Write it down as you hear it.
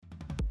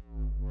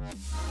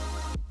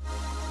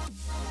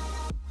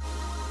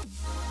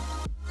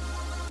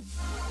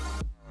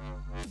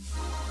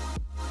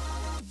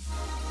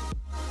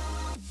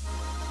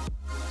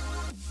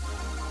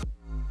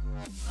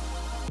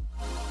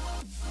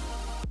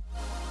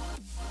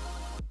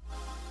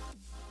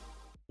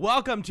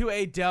Welcome to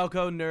a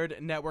Delco Nerd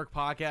Network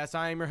podcast.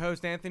 I am your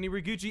host, Anthony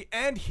Rigucci,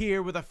 and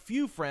here with a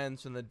few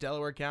friends from the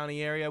Delaware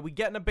County area, we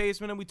get in a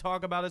basement and we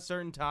talk about a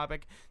certain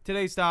topic.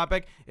 Today's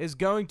topic is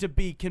going to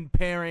be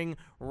comparing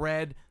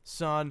Red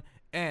Sun,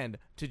 and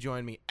to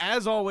join me,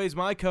 as always,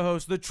 my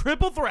co-host, the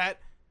triple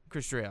threat,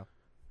 Chris Trio.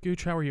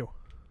 Gooch, how are you?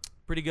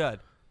 Pretty good.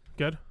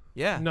 Good?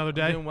 Yeah. Another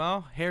day? I'm doing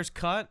well. Hair's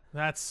cut.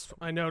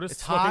 I noticed.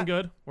 It's looking hot.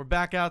 good. We're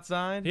back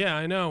outside. Yeah,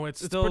 I know.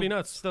 It's Still pretty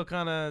nuts. Still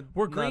kind of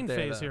We're green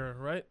phase here,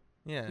 right?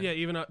 Yeah. Yeah,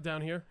 even up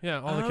down here.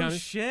 Yeah, all the Oh,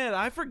 counties. shit.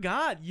 I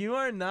forgot.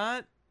 You're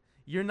not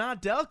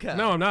Delco.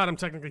 No, I'm not. I'm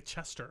technically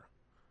Chester.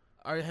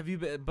 Have you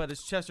been? But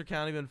has Chester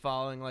County been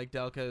following like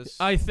Delco's?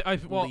 I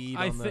think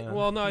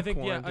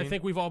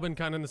quarantine? we've all been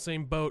kind of in the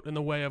same boat in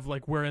the way of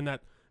like we're in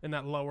that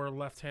lower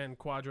left-hand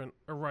quadrant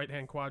or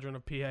right-hand quadrant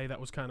of PA that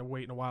was kind of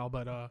waiting a while,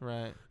 but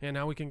Right. and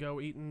now we can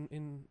go eat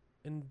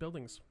in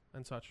buildings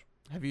and such.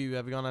 Have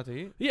you gone out to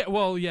eat? Yeah,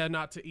 well, yeah,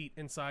 not to eat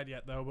inside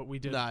yet though, but we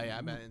did. Nah, yeah,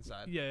 I meant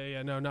inside.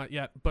 Yeah, no, not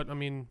yet. But I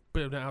mean,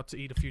 been out to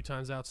eat a few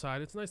times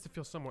outside. It's nice to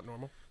feel somewhat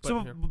normal. But,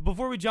 So yeah.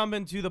 before we jump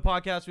into the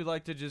podcast, we'd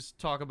like to just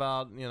talk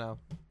about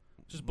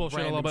Just bullshit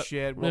a random little bit.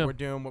 shit, what Yeah. we're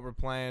doing, what we're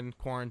playing,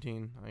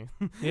 quarantine.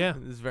 Yeah.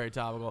 This is very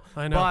topical.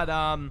 I know.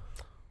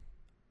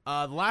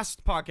 But the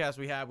last podcast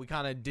we had, we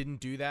kind of didn't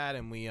do that,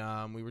 and we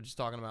were just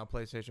talking about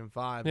PlayStation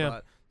 5. Yeah.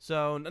 But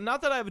so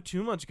not that I have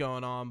too much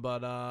going on,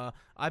 but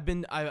I've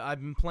been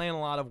playing a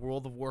lot of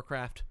World of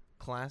Warcraft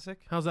Classic.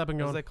 How's that been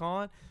As going? they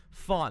call it.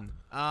 Fun.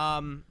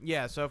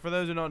 Yeah, so for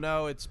those who don't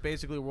know, it's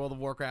basically World of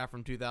Warcraft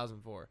from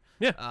 2004.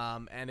 Yeah.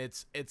 And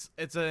it's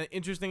an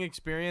interesting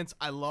experience.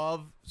 I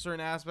love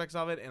certain aspects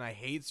of it, and I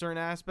hate certain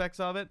aspects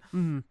of it.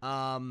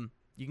 Mm-hmm.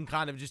 You can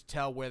kind of just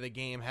tell where the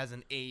game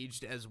hasn't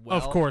aged as well.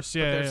 Of course,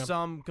 yeah. But there's yeah.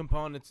 some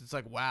components, it's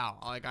like, wow.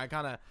 Like, I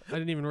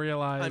didn't even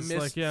realize. I missed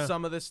like, yeah.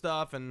 some of this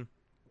stuff, and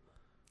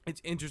it's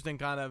interesting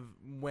kind of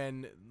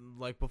when,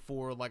 like,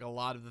 before, like, a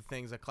lot of the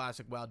things that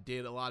Classic WoW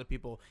did, a lot of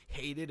people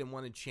hated and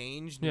wanted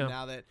changed. Yeah. And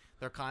now that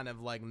they're kind of,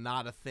 like,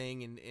 not a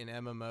thing in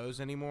MMOs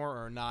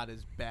anymore, or not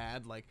as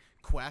bad, like,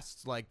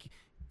 quests, like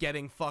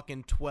getting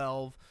fucking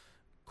 12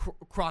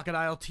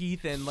 crocodile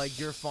teeth and, like,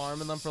 you're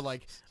farming them for,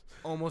 like,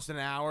 almost an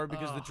hour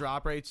because the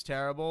drop rate's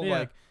terrible. Yeah.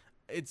 Like,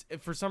 it's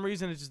for some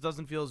reason it just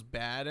doesn't feel as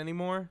bad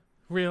anymore.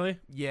 Really?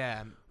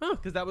 Yeah,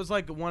 because that was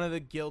like one of the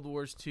Guild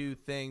Wars 2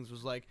 things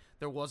was like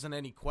there wasn't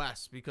any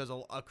quests because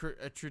a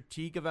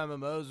critique of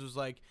MMOs was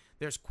like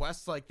there's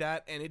quests like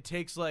that and it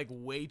takes like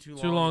way too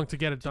long to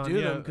get it done. do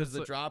yeah, them because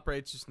the drop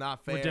rate's just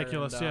not fair.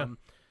 ridiculous. And, yeah.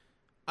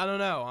 I don't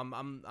know.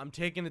 I'm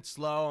taking it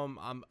slow.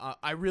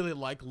 I really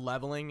like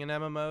leveling in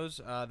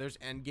MMOs. There's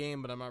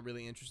endgame, but I'm not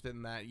really interested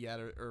in that yet,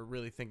 or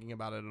really thinking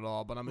about it at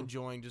all. But I'm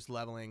enjoying just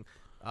leveling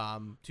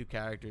 2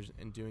 characters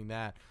and doing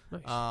that.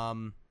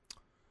 Nice.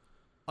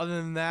 Other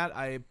than that,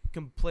 I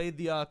played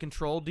the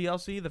Control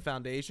DLC, the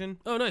Foundation.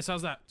 Oh, nice.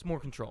 How's that? It's more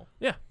Control.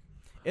 Yeah.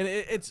 And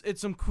it's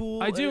some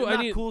cool.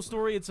 Cool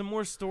story. It's some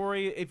more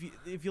story.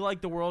 If you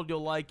like the world,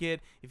 you'll like it.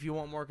 If you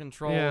want more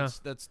Control, Yeah.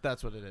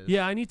 that's what it is.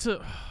 Yeah, I need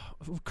to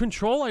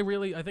Control.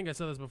 I think I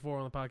said this before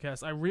on the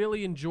podcast. I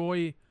really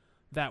enjoy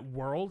that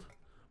world,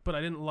 but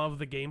I didn't love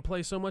the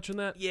gameplay so much in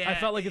that. Yeah, I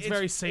felt like it's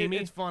very samey.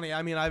 It's funny.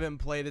 I mean, I haven't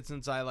played it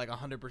since I like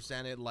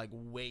 100%ed like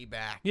way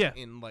back. Yeah.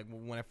 In like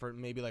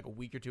maybe like a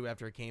week or two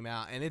after it came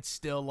out, and it's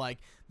still like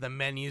the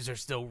menus are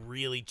still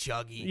really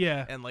chuggy.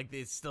 Yeah. And like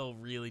it's still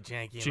really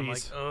janky. And I'm like,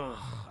 Jeez. ugh.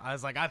 I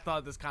was like, I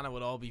thought this kind of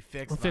would all be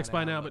fixed. Fixed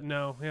by now, but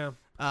no. Yeah.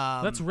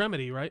 That's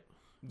Remedy, right?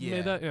 You yeah.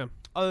 made that? Yeah.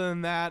 Other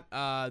than that,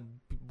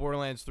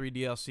 Borderlands 3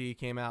 DLC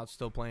came out.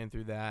 Still playing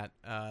through that.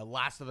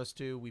 Last of Us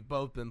 2, we've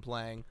both been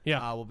playing.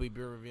 Yeah. We'll be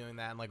reviewing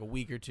that in like a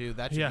week or two.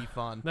 That should be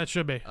fun. That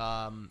should be.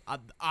 I'm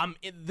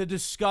in the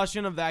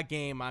discussion of that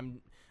game.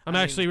 I'm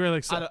actually really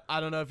excited. I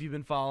don't know if you've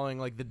been following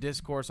like the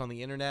discourse on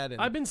the internet.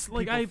 And I've been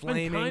people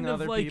flaming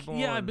other people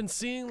I've and been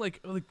seeing like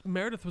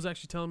Meredith was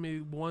actually telling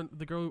me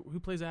the girl who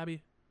plays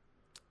Abby,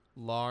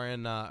 Laura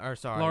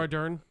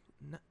Dern.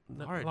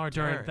 Laura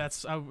Dern.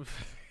 That's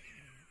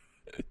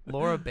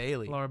Laura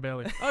Bailey. Laura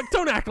Bailey.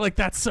 Don't act like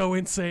that's so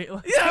insane.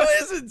 Yeah,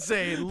 it is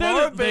insane.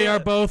 They are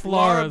both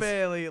Laura Lauras.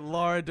 Bailey,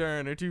 Laura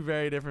Dern are two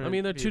very different. I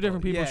mean, they're two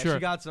different people. Yeah, Sure. she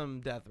got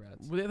some death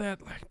threats.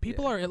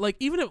 People are like,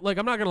 even if like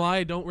I'm not gonna lie,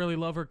 I don't really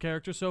love her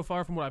character so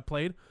far from what I've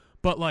played,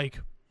 but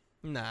like,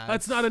 Nah,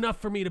 that's not enough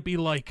for me to be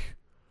like.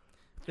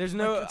 There's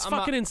no. It's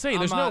fucking insane.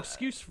 There's no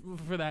excuse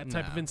for that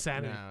type no, of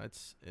insanity. No,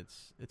 it's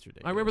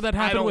ridiculous. I remember that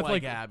happened I don't with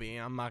like Abby.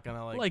 I'm not gonna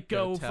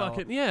go tell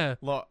fucking yeah.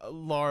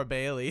 Laura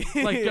Bailey.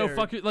 Like go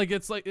fuck it. Like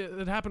it's like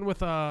it happened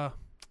with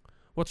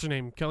what's her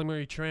name? Kelly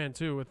Marie Tran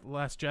too with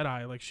Last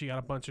Jedi. Like she got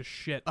a bunch of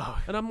shit.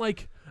 Oh. And I'm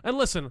like, and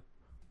listen,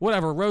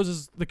 whatever. Rose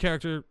is the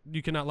character.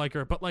 You cannot like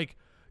her, but like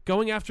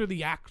going after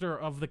the actor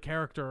of the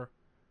character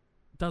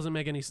doesn't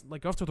make any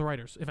like. Go after the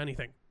writers, if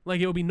anything. Like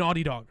it would be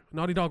Naughty Dog.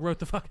 Naughty Dog wrote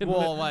the fucking.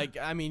 Well, like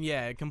I mean,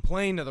 yeah,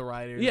 complain to the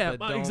writers. Yeah,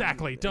 but don't,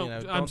 exactly.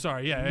 Don't, you know, I'm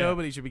sorry. Yeah,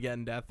 nobody should be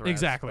getting death threats.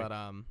 Exactly.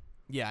 But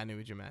yeah, I knew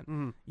what you meant.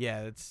 Mm-hmm.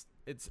 Yeah,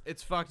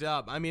 it's fucked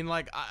up. I mean,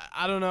 like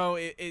I don't know.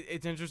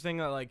 It's interesting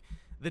that like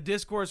the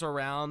discourse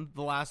around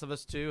The Last of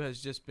Us 2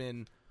 has just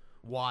been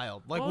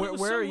wild. Like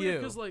where are you?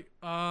 Because like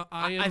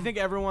I think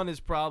everyone is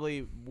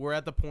probably we're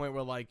at the point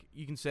where like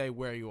you can say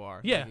where you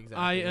are. Yeah, like, exactly,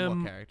 I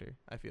am. What character?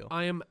 I feel.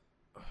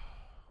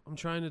 I'm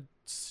trying to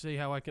see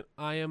how I can.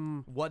 I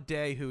am What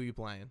day? Who are you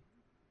playing?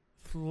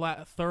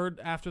 third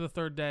after the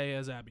third day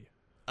as Abby.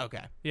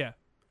 Okay. Yeah.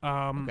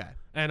 Okay.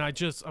 And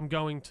I'm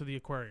going to the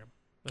aquarium.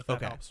 If that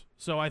Okay. helps.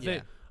 So I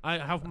think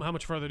Yeah. how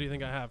much further do you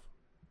think I have?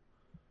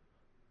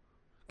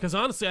 Because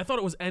honestly, I thought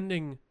it was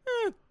ending.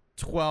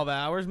 12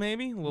 hours,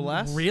 maybe a little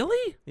less.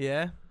 Really?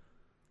 Yeah.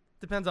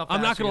 Depends how fast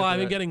I'm not gonna you get lie. I've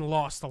through been it. getting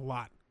lost a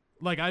lot.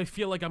 Like I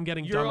feel like I'm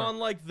getting. You're dumber. on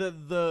like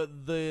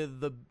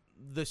the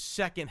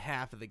second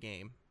half of the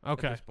game.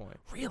 Okay. At this point.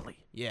 Really?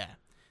 Yeah.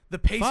 The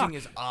pacing Fuck.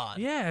 is odd.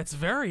 Yeah, it's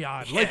very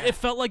odd. Like Yeah. it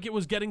felt like it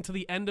was getting to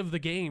the end of the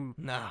game.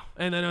 No.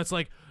 And then it's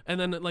like, and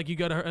then like you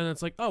go to her, and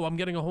it's like, oh, I'm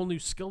getting a whole new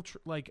skill.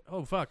 Like,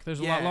 oh fuck, there's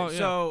a lot longer.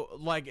 So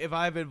like, if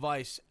I have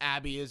advice,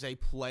 Abby is a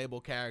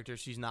playable character.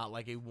 She's not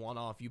like a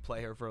one-off. You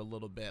play her for a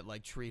little bit.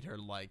 Like treat her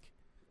like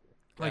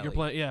like you're Ellie.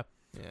 playing. Yeah,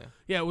 Yeah.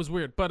 yeah, it was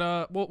weird.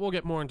 But we'll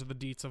get more into the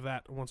deets of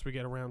that once we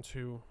get around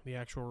to the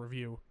actual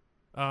review.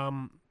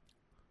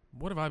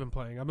 What have I been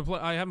playing?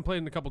 I haven't played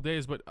in a couple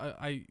days, but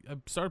I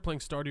started playing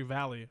Stardew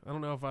Valley. I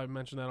don't know if I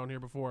mentioned that on here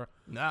before.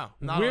 No,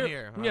 not Weird- on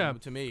here. yeah.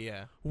 To me,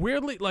 yeah.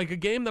 Weirdly, like a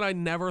game that I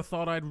never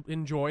thought I'd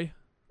enjoy,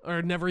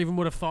 or never even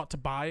would have thought to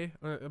buy.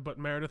 But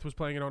Meredith was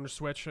playing it on her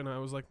Switch, and I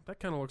was like, that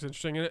kind of looks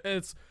interesting. And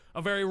it's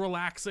a very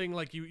relaxing.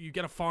 Like you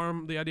get a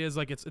farm. The idea is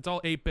like it's all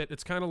 8-bit.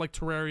 It's kind of like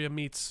Terraria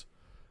meets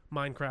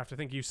Minecraft. I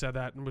think you said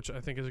that, which I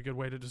think is a good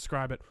way to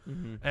describe it.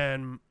 Mm-hmm.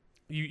 And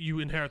you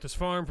inherit this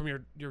farm from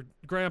your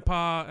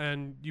grandpa,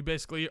 and you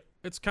basically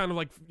it's kind of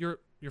like you're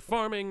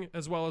farming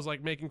as well as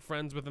like making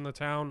friends within the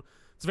town.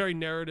 It's a very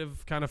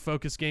narrative kind of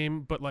focused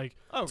game, but like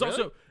it's really?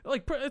 also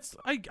like it's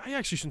I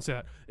actually shouldn't say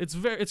that.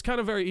 It's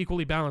kind of very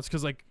equally balanced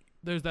because like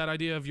there's that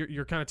idea of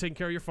you're kind of taking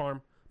care of your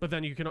farm, but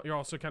then you're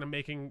also kind of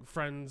making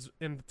friends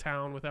in the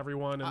town with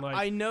everyone, and like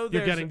I know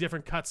you're getting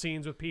different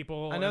cutscenes with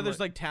people. I know and, there's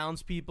like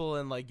townspeople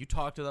and like you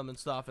talk to them and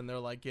stuff, and they're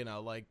like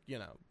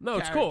No,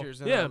 it's cool.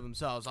 characters in Yeah. and of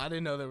themselves. I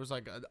didn't know there was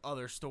like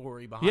other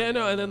story behind. Yeah, it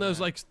no, other and then than there's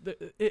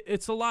that. like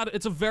it's a lot.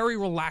 It's a very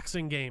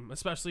relaxing game,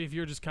 especially if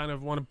you're just kind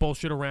of want to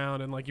bullshit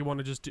around and like you want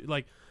to just do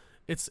like.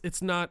 It's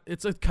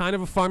a kind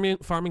of a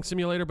farming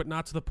simulator, but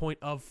not to the point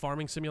of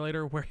farming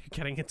simulator where you're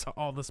getting into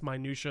all this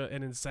minutia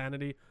and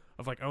insanity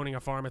of like owning a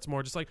farm. It's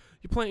more just like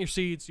you plant your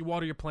seeds, you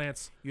water your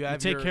plants, you have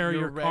take care of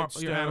your your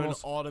Redstone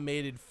animals.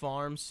 automated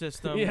farm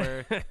system Yeah.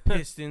 where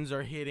pistons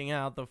are hitting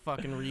out the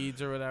fucking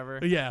reeds or whatever.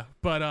 Yeah,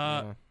 but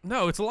Yeah.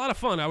 no, it's a lot of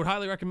fun. I would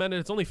highly recommend it.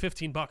 It's only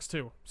 $15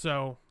 too,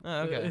 so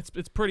Oh, okay.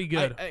 it's pretty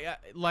good.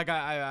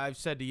 I've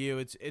said to you,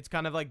 it's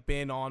kind of like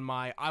been on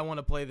my I want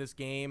to play this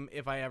game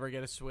if I ever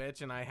get a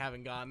Switch, and I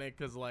haven't gotten it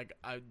because like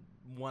I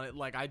want it.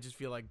 Like I just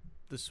feel like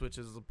the Switch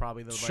is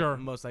probably the Sure.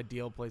 most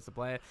ideal place to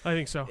play it. I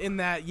think so. In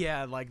that,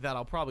 like that,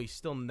 I'll probably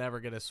still never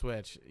get a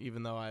Switch,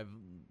 even though I've,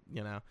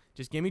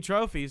 just give me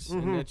trophies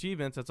Mhm. and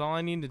achievements. That's all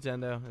I need,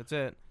 Nintendo. That's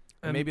it.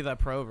 And And- maybe that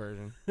Pro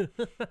version.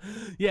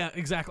 Yeah,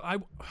 exactly.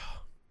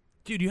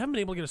 Dude, you haven't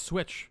been able to get a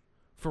Switch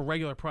for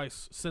regular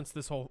price since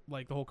this whole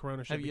the whole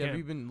Corona shit Have you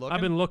began. been looking?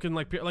 I've been looking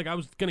like I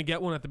was gonna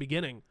get one at the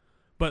beginning,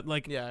 but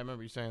like Yeah, I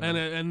remember you saying and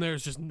that. and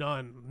there's just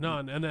none,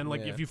 and then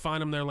like Yeah. if you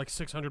find them, they're like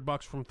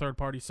 $600 from third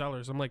party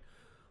sellers. I'm like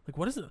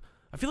what is it?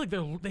 I feel like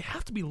they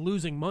have to be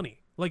losing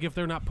money. Like if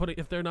they're not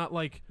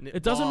like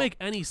it doesn't Well, make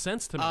any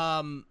sense to me.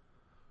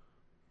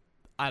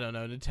 I don't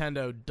know.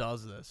 Nintendo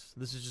does this.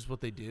 This is just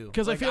what they do.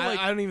 'Cause I feel like-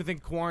 I don't even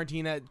think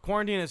quarantine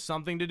has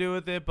something to do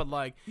with it, but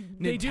like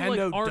They do Nintendo like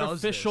does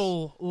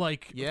artificial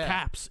like Yeah.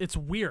 caps. It's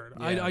weird.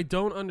 Yeah. I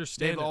don't this.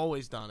 understand They've it.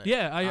 always done it.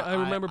 Yeah, I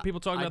remember people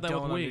talking about that I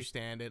with don't Wii.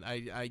 understand it.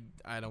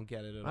 I don't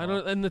get it at all. I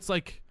don't, and it's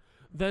like,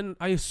 then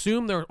I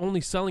assume they're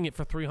only selling it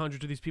for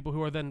 $300 to these people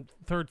who are then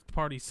third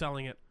party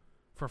selling it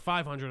for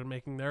 $500 and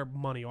making their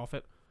money off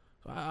it.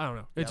 I don't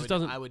know. It just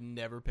doesn't. I would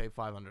never pay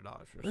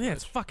 $500 for. Yeah,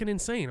 it's fucking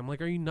insane. I'm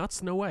like, are you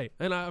nuts? No way.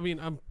 And I mean,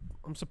 I'm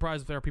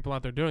surprised if there are people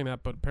out there doing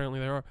that, but apparently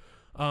there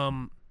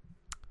are.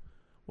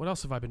 What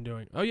else have I been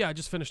doing? Oh yeah, I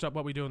just finished up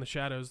What We Do in the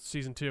Shadows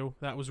season 2.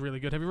 That was really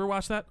good. Have you ever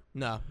watched that?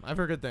 No, I've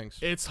heard good things.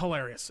 It's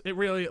hilarious. It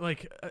really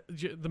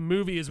the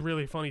movie is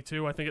really funny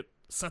too. I think it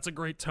sets a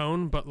great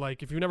tone. But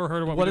like, if you've never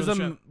heard of What is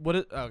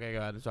okay, go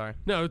ahead. Sorry.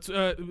 No, it's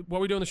What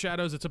We Do in the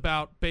Shadows. It's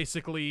about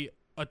basically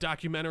a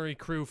documentary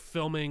crew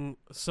filming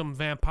some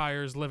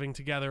vampires living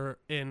together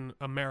in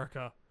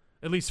America,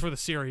 at least for the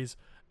series.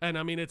 And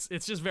I mean, it's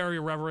just very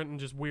irreverent and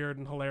just weird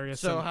and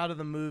hilarious. So and how do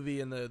the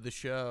movie and the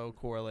show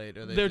correlate?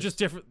 Are they're just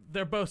different.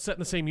 They're both set in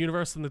the same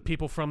universe, and the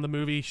people from the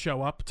movie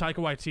show up. Taika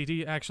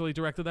Waititi actually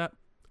directed that.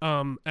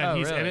 And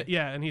he's in really? it.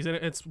 Yeah, and he's in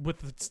it. It's with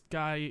this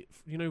guy.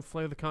 You know who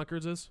Flair the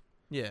Conchords is?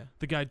 Yeah.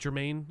 The guy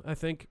Jermaine, I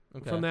think,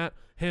 Okay. from that.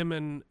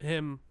 Him,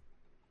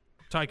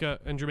 Taika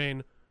and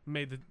Jermaine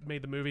made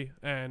the movie,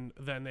 and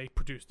then they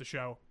produced the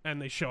show,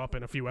 and they show up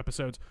in a few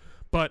episodes.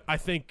 But I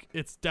think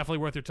it's definitely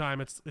worth your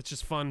time. It's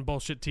just fun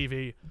bullshit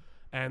TV,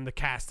 and the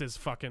cast is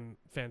fucking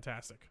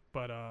fantastic.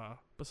 But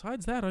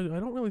besides that, I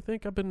don't really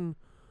think I've been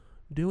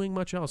doing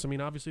much else. I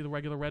mean, obviously the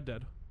regular Red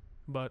Dead,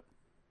 but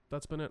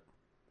that's been it.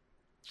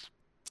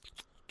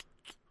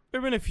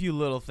 There've been a few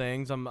little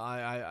things.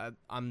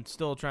 I'm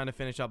still trying to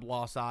finish up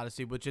Lost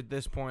Odyssey, which at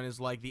this point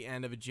is like the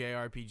end of a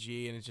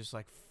JRPG, and it's just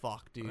like,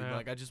 fuck, dude. Yeah.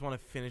 Like, I just want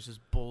to finish this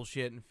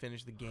bullshit and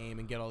finish the game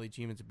and get all the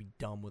achievements and be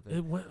done with it.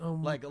 It went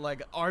Like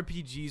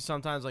RPGs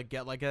sometimes like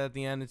get like at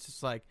the end. It's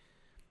just like,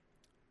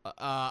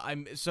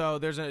 there's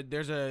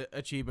a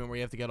achievement where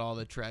you have to get all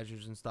the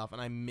treasures and stuff,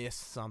 and I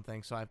missed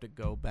something, so I have to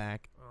go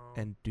back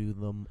and do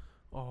them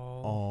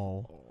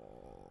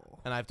all.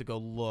 And I have to go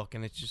look,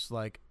 and it's just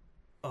like,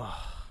 ugh.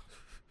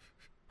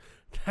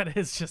 That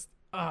is just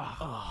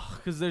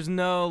Because there's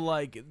no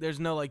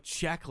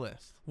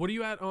checklist. What are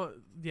you at?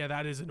 Yeah,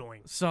 that is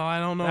annoying. So I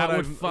don't know That what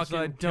would I fucking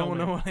I kill don't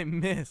me. know what I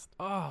missed.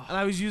 Oh, And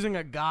I was using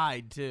a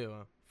guide too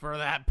for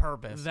that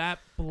purpose. that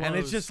blows. and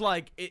it's just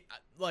like it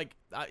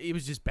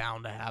was just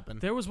bound to happen.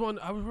 There was one.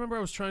 I remember I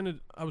was trying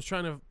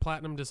to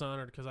platinum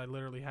Dishonored because I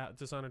literally had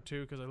Dishonored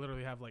 2 because I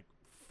literally have like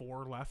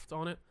 4 left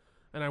on it,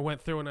 and I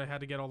went through and I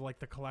had to get all like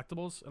the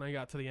collectibles, and I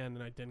got to the end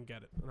and I didn't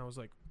get it, and I was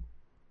like,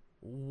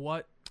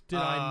 what did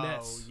I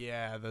miss? Oh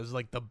yeah, there's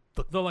like the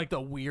like the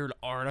weird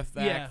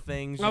artifact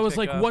things. I you was pick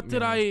like, up. what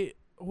did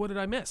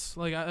Yeah. I miss?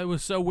 Like, it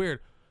was so weird.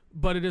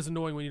 But it is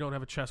annoying when you don't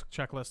have a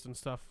checklist and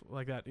stuff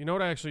like that. You know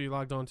what I actually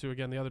logged on to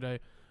again the other day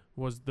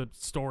was the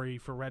story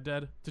for Red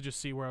Dead to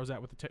just see where I was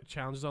at with the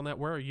challenges on that.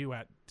 Where are you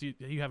at?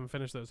 You haven't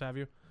finished those, have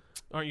you?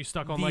 Aren't you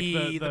stuck on like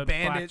the bandit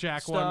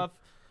blackjack stuff? one?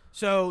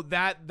 So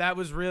that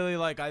was really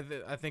like I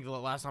think the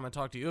last time I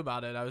talked to you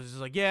about it, I was just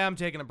like, yeah, I'm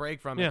taking a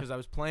break from it Yeah. because I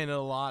was playing it a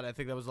lot. I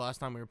think that was the last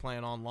time we were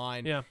playing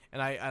online. Yeah. And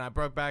I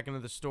broke back into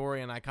the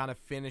story and I kind of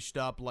finished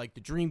up like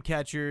the dream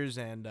catchers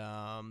and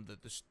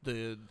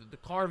the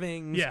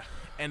carvings. Yeah.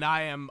 And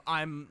I'm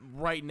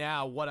right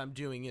now what I'm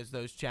doing is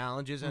those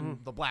challenges and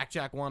the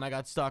blackjack one I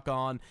got stuck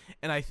on,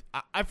 and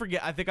I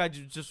forget. I think I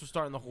just was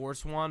starting the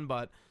horse one,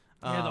 but.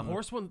 Yeah, the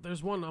horse one.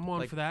 There's one I'm on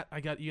like- for that.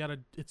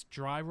 It's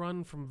dry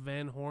run from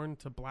Van Horn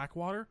to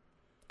Blackwater.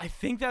 I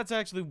think that's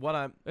actually what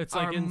I'm. It's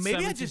like or in maybe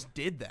I 17 just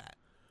did that.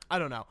 I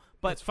don't know,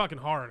 but It's fucking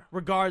hard.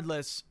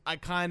 regardless, I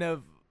kind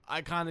of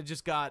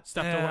just got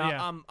Stepped away,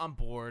 yeah. I'm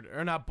bored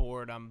or not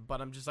bored. but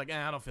I'm just like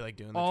I don't feel like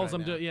doing this. All's right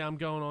I'm now. doing. Yeah, I'm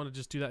going on to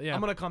just do that. Yeah.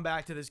 I'm gonna come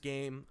back to this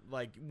game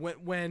like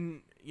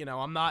when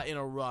I'm not in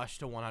a rush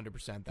to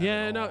 100%. That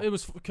Yeah, at no, all. it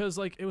was because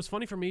like it was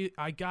funny for me.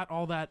 I got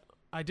all that.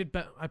 I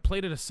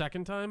played it a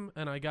second time,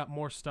 and I got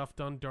more stuff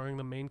done during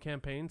the main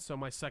campaign. So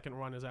my second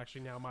run is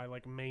actually now my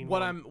like main.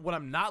 What one.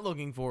 I'm not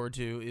looking forward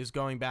to is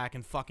going back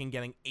and fucking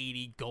getting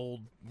 80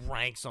 gold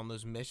ranks on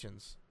those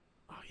missions.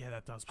 Oh yeah,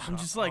 that does. I'm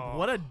suck. just like, Oh.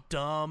 what a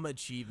dumb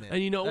achievement.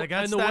 And you know, like,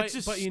 that's, and the way, that's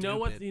just but you know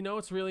what? stupid. You know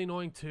what's really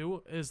annoying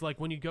too is like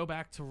when you go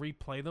back to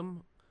replay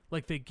them,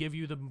 like they give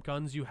you the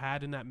guns you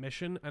had in that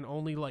mission and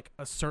only like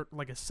a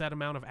set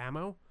amount of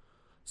ammo.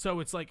 So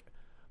it's like,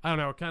 I don't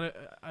know, kind of.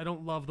 I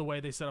don't love the way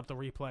they set up the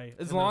replay.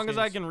 As in long those as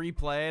I games. can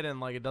replay it and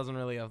like it doesn't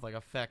really have like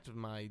affect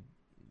my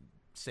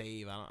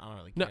save, I don't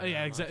really No, care.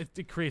 yeah, that exactly.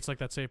 It creates like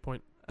that save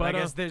point. But I But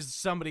guess there's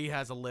somebody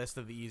has a list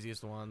of the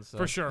easiest ones. So.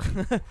 for sure.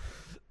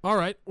 All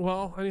right.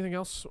 Well, anything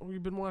else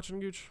you've been watching,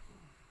 Gooch?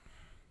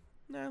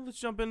 Nah, let's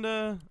jump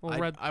into. Well, I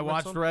Red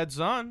watched Son? Red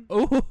Sun.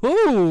 Oh,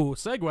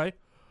 segue.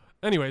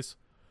 Anyways,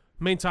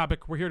 main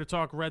topic. We're here to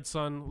talk Red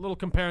Sun. A little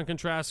compare and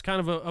contrast. Kind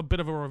of a bit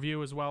of a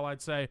review as well,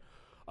 I'd say.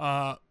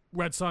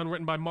 Red Sun,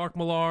 written by Mark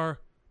Millar.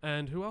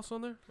 And who else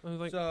on there?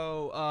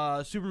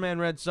 So, Superman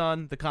Red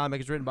Sun, the comic,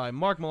 is written by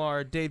Mark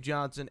Millar, Dave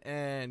Johnson,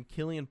 and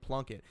Killian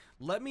Plunkett.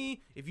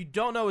 If you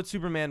don't know what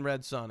Superman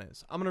Red Sun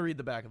is, I'm going to read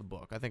the back of the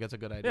book. I think that's a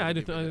good idea. Yeah, I to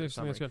think give you the that's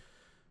summary. good.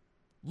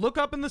 Look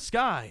up in the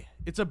sky.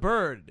 It's a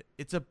bird.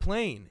 It's a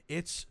plane.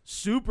 It's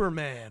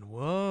Superman.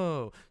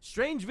 Whoa.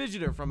 Strange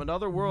visitor from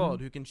another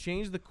world who can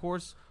change the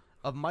course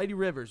of mighty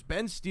rivers,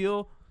 bend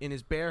steel in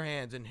his bare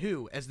hands, and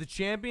who, as the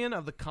champion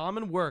of the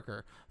common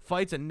worker,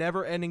 fights a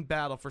never-ending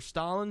battle for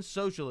Stalin's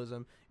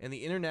socialism and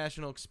the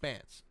international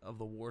expanse of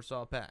the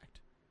Warsaw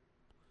Pact.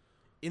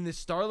 In this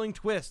startling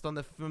twist on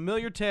the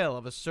familiar tale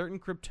of a certain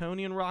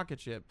Kryptonian rocket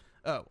ship,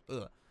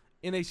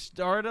 in a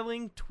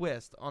startling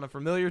twist on a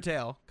familiar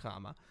tale,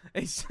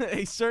 a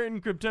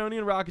certain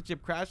Kryptonian rocket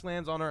ship crash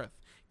lands on Earth,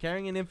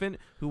 carrying an infant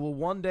who will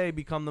one day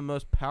become the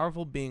most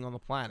powerful being on the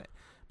planet.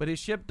 But his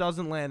ship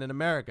doesn't land in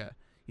America.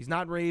 He's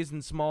not raised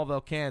in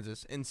Smallville,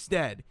 Kansas.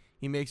 Instead,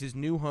 he makes his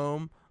new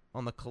home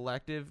on the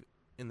collective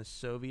in the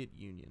Soviet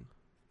Union.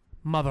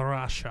 Mother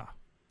Russia.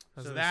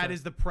 as So they that say.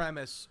 is the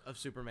premise of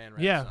Superman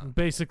Red Yeah, Sun.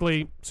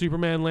 basically,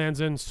 Superman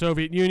lands in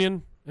Soviet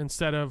Union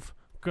instead of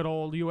good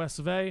old U.S.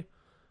 of A.,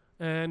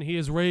 and he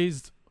is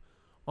raised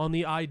on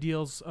the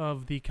ideals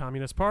of the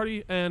Communist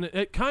Party, and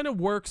it kind of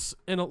works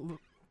in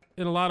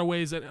in a lot of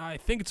ways, and I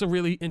think it's a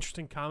really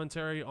interesting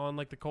commentary on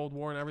like the Cold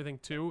War and everything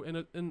too,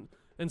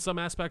 in some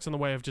aspects, in the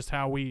way of just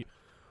how we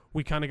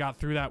kind of got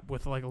through that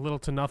with like a little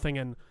to nothing,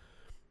 and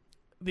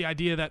the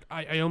idea that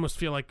I almost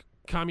feel like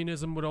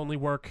communism would only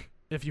work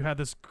if you had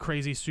this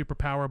crazy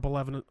superpower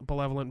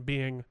benevolent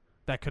being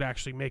that could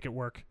actually make it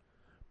work,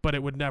 but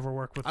it would never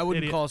work with. I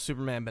wouldn't call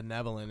Superman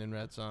benevolent in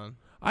Red Son.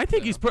 I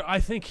think I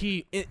think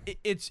he.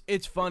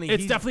 It's funny.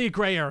 It's definitely a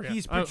gray area.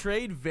 He's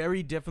portrayed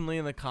very differently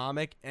in the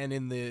comic and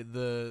in the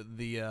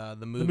movie.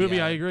 The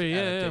movie, I agree.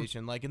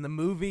 Adaptation. Like in the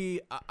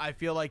movie, I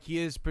feel like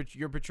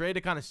you're portrayed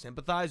to kind of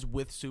sympathize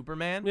with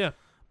Superman. Yeah.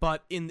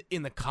 But in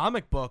the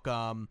comic book,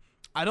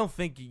 I don't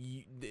think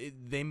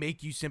they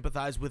make you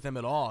sympathize with him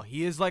at all.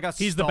 He is like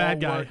he's the bad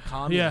guy,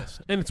 communist.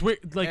 Yeah, and it's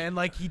weird.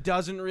 Like he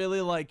doesn't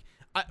really like.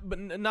 But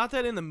not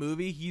that in the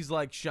movie he's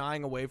like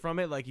shying away from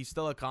it. Like he's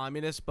still a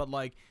communist, but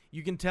like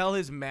you can tell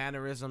his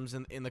mannerisms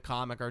in the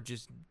comic are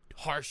just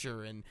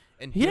harsher and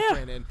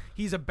different. And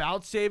he's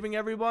about saving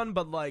everyone,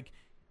 but like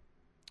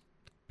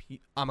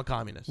I'm a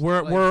communist.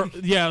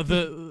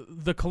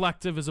 The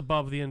collective is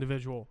above the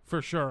individual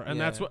for sure,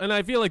 and that's what. And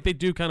I feel like they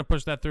do kind of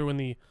push that through in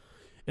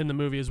the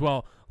movie as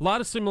well. A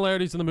lot of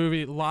similarities in the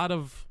movie, a lot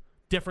of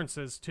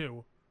differences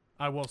too,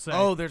 I will say.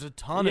 Oh, there's a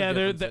ton of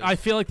differences. I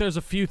feel like there's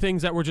a few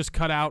things that were just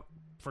cut out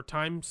for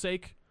time's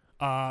sake.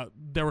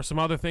 There were some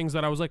other things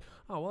that I was like,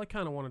 oh, well, I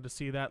kind of wanted to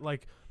see that.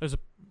 Like, there's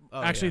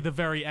the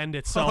very end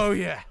itself. Oh,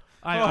 yeah.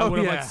 I would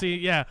have liked to see,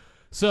 yeah.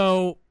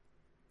 So,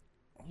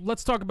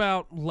 let's talk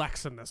about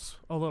Lex in this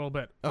a little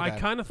bit. Okay. I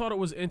kind of thought it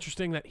was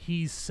interesting that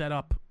he's set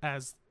up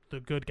as the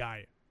good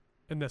guy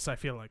in this, I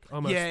feel like.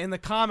 Almost. Yeah, in the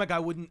comic, I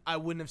wouldn't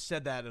have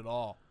said that at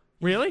all.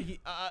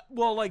 Really?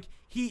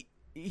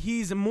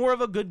 He's more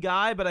of a good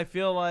guy, but I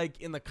feel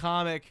like in the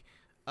comic,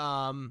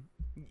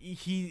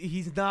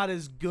 he's not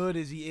as good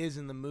as he is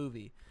in the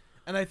movie.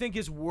 And I think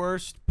his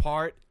worst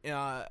part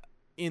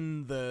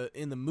in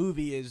the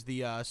movie is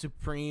the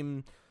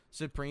Supreme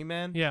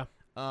Man. Yeah.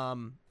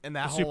 And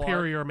that whole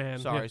Superior arc, Man.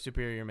 Sorry, yeah.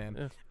 Superior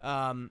Man.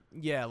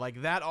 Yeah.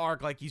 Like that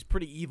arc, like he's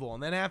pretty evil,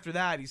 and then after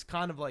that, he's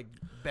kind of like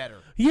better.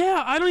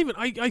 Yeah, I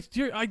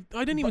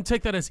didn't even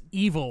take that as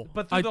evil.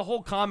 But through the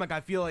whole comic, I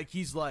feel like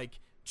he's like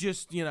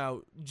just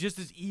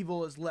as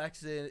evil as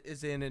Lex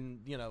is in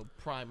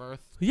Prime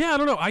Earth. Yeah, I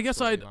don't know. I guess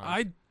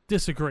I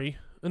disagree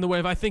in the way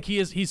of I think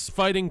he's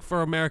fighting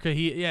for America.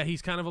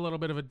 He's kind of a little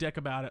bit of a dick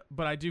about it,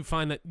 but I do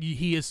find that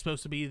he is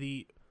supposed to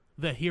be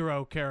the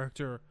hero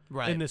character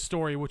in this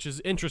story, which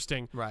is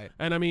interesting. Right.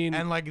 And I mean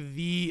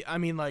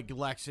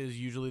Lex is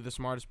usually the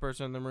smartest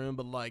person in the room,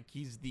 but like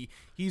he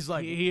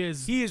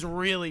is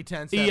really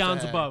 10 steps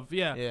eons ahead. Above.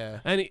 Yeah. Yeah.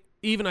 And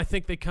even I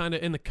think they kind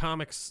of in the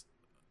comics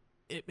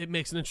it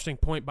makes an interesting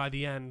point by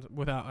the end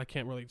I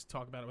can't really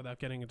talk about it without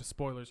getting into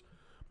spoilers.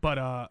 But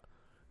I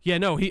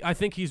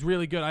think he's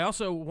really good.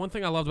 One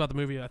thing I loved about the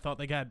movie, I thought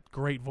they had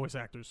great voice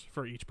actors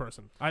for each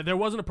person. There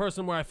wasn't a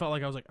person where I felt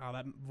like I was like, oh,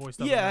 that voice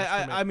doesn't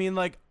match for me. I mean,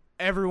 like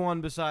everyone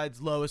besides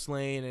Lois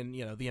Lane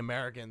and the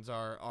Americans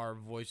are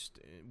voiced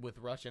with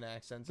Russian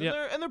accents, and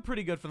they're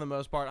pretty good for the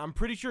most part. I'm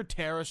pretty sure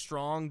Tara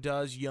Strong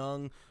does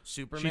young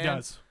Superman. She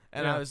does.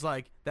 And I was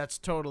like, that's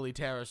totally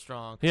Tara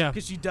Strong. Yeah.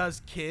 Because she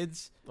does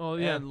kids. Oh,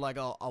 yeah. And like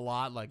a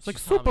lot. Like, it's like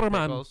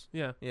Superman. Pickles.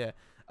 Yeah. Yeah.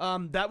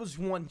 That was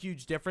one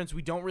huge difference.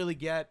 We don't really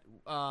get.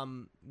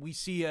 We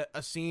see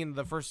a scene.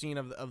 The first scene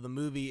of the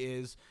movie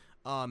is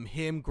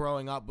him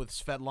growing up with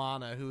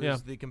Svetlana, who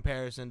is the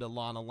comparison to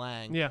Lana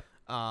Lang. Yeah.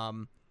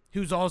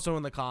 Who's also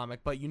in the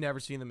comic, but you never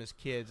see them as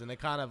kids, and they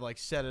kind of like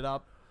set it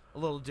up a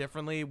little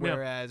differently.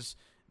 Whereas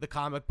the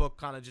comic book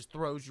kind of just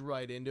throws you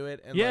right into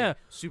it, and like,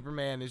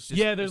 Superman is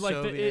just there's like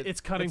it's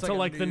cutting to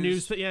like the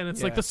news, and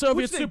it's like the Which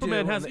Soviet they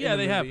Superman do has. in Yeah, the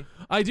they have. movie.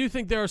 I do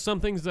think there are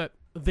some things that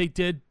they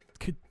did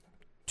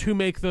to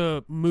make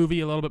the movie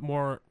a little bit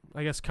more,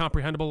 I guess,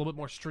 comprehensible, a little bit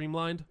more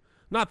streamlined.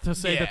 Not to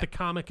say that the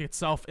comic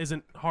itself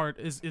isn't hard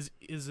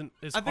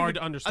hard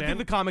to understand. I think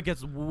the comic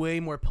gets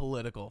way more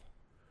political.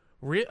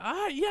 Yeah,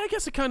 I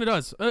guess it kind of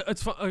does.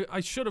 It's fun. I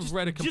should have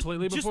read it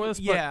completely before this.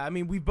 But I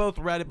mean, we both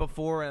read it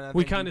before, and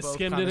we kind of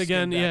skimmed it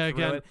again. Yeah,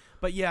 again.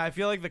 But yeah, I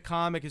feel like the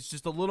comic is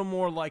just a little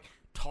more like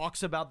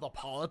talks about the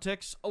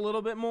politics a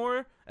little bit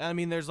more. I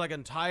mean, there's like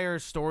entire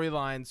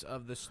storylines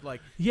of this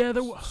like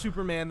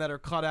Superman that are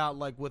cut out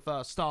like with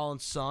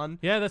Stalin's son.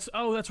 Yeah, that's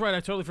right. I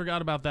totally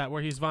forgot about that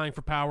where he's vying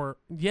for power.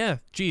 Yeah,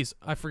 geez,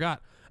 I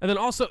forgot. And then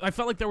also, I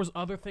felt like there was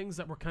other things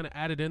that were kind of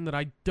added in that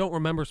I don't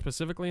remember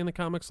specifically in the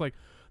comics, like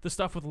the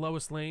stuff with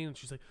Lois Lane, and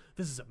she's like,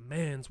 "This is a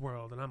man's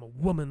world, and I'm a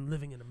woman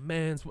living in a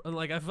man's world."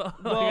 Like I felt.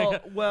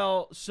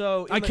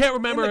 So I can't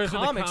remember in if the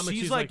in the comics, comics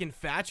she's like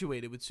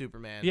infatuated with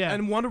Superman. Yeah,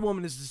 and Wonder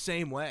Woman is the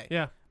same way.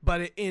 Yeah,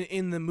 but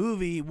in the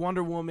movie,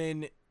 Wonder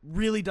Woman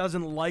really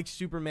doesn't like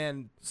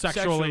Superman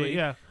sexually.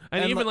 Yeah,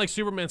 and even like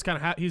Superman's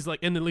kind of he's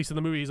like at least in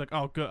the movie, he's like,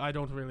 "Oh, good, I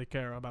don't really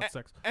care about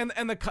sex." And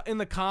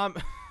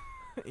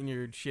in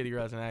your shitty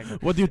Russian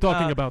accent. What are you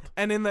talking about?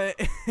 And in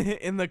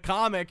the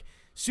comic,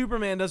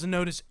 Superman doesn't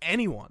notice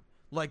anyone.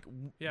 like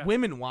Yeah.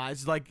 women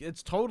wise. Like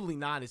it's totally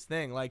not his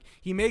thing. Like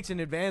he makes an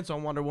advance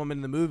on Wonder Woman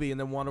in the movie, and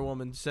then Wonder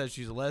Woman says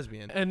she's a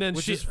lesbian, And then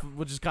which is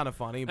kind of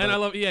funny. But and I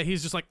love,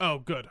 he's just like, oh,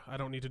 good, I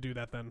don't need to do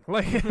that then.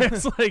 Like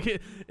it's like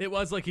it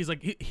was like he's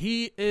like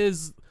he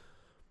is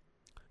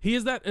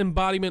that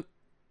embodiment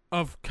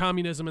of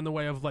communism in the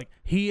way of like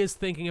he is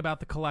thinking about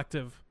the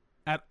collective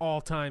at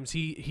all times.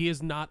 He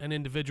is not an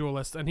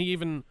individualist, and he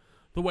even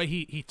the way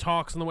he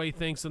talks and the way he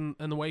thinks and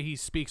the way he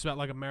speaks about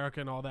like America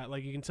and all that,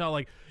 like you can tell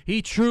like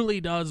he truly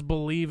does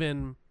believe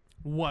in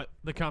what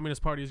the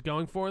Communist Party is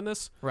going for in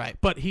this. right.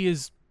 But he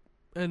is,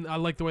 and I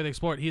like the way they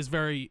explore it, he is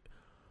very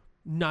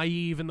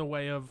naive in the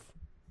way of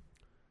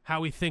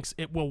how he thinks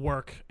it will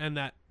work and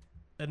that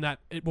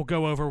it will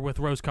go over with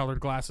rose-colored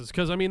glasses.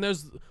 Because, I mean,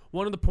 there's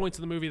one of the points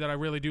in the movie that I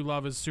really do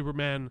love is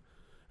Superman,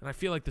 and I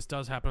feel like this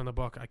does happen in the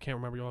book. I can't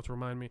remember. You'll have to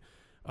remind me.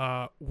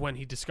 When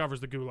he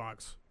discovers the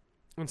gulags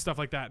and stuff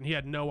like that, and he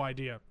had no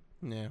idea.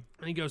 Yeah.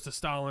 And he goes to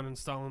Stalin, and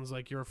Stalin's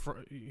like,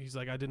 he's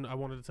like, I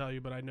wanted to tell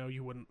you, but I know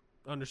you wouldn't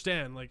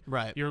understand. Like,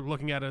 Right. you're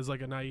looking at it as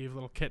like a naive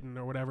little kitten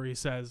or whatever he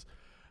says.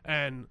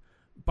 And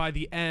by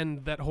the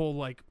end, that whole,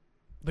 like,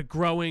 the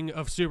growing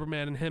of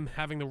Superman and him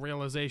having the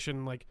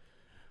realization, like,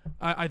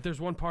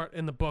 there's one part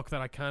in the book that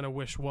I kind of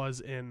wish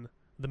was in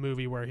the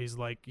movie where he's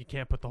like, you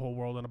can't put the whole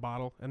world in a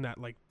bottle, and that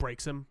like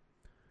breaks him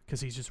because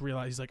he's just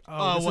realized he's like,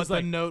 this what is the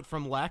like note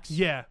from Lex?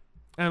 yeah,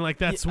 and like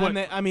that's Yeah, what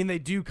and they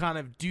do kind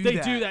of do they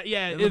that. do that,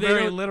 yeah, in a they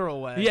very don't-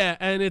 literal way. yeah,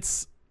 and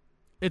it's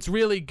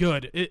really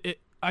good.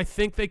 I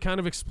think they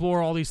kind of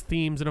explore all these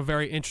themes in a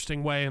very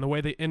interesting way, and the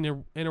way they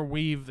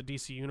interweave the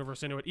DC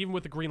universe into it, even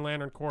with the Green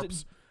Lantern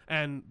Corps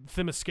and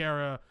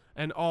Themyscira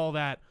and all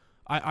that.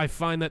 I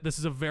find that this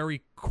is a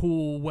very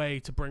cool way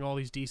to bring all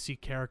these DC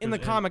characters In the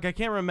comic, I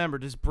can't remember.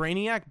 Does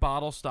Brainiac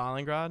bottle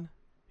Stalingrad?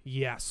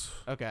 Yes,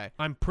 Okay.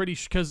 I'm pretty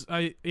because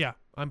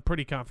I'm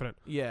pretty confident.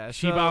 Yeah.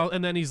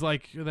 And then he's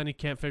like, then he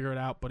can't figure it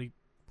out, but he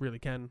really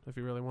can if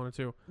he really wanted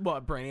to.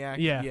 What, Brainiac?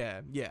 Yeah.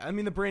 Yeah. I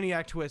mean, the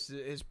Brainiac twist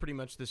is pretty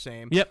much the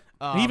same. Yep,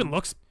 he even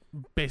looks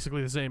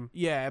basically the same.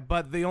 Yeah,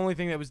 but the only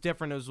thing that was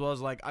different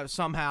was like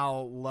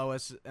somehow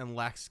Lois and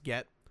Lex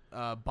get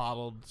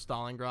bottled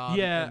Stalingrad.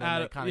 Yeah, and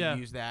then they kind of yeah.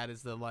 use that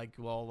as the like,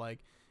 well, like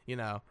you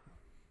know,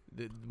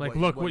 Like,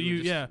 look what you, were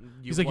just- yeah.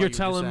 He's like, what you're you were just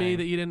telling me saying.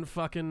 that you didn't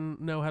fucking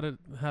know how to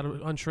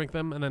unshrink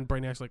them, and then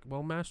Brainiac's like,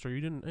 well, master, you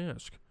didn't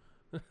ask.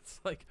 It's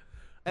like,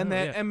 And oh,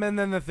 then yeah. and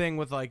then the thing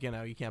with like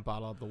you can't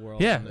bottle up the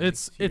world. Yeah, and then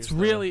it's here's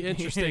really the-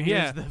 interesting, here's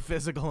yeah. the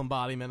physical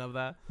embodiment of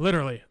that.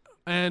 Literally.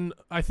 And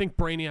I think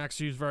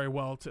Brainiac's used very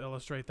well to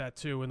illustrate that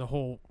too. And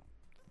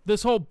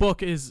this whole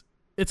book it's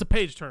a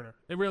page turner.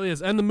 It really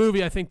is. And the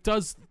movie, I think,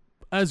 does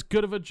as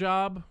good of a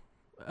job.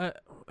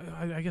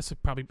 I guess it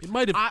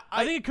might have.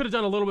 I think it could have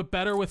done a little bit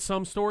better with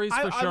some stories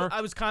for sure.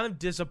 I was kind of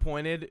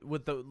disappointed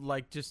with the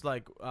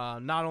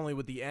not only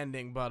with the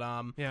ending, but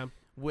yeah.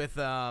 with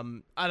I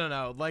don't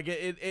know, like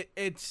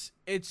it's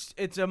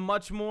a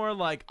much more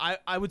like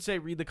I would say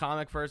read the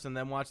comic first and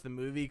then watch the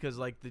movie, because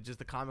like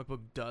the comic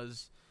book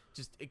does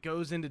it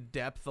goes into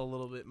depth a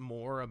little bit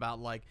more about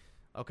like,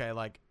 okay,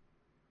 like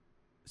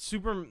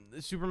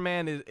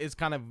Superman is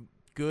kind of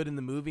good in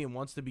the movie and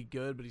wants to be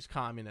good, but he's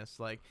communist.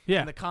 Like Yeah.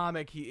 in the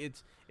comic,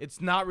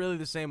 it's not really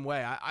the same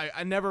way.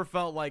 I never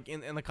felt like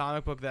in the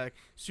comic book that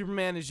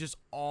Superman is just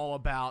all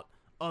about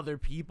other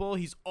people.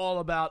 He's all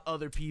about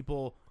other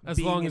people As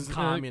being long in as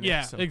communism.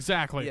 yeah,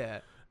 exactly. Yeah.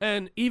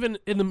 And even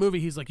in the movie,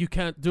 he's like, you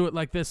can't do it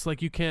like this.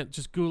 Like, you can't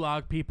just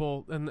gulag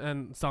people.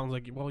 And Stalin's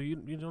like, well, you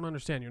don't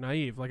understand. You're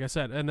naive, like I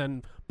said. And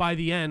then by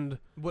the end,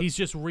 he's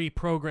just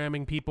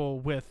reprogramming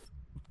people with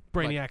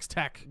Brainiac's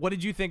tech. What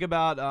did you think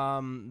about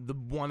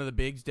one of the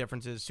big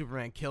differences?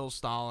 Superman kills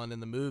Stalin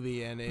in the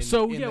movie, and in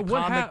the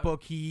comic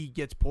book, he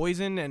gets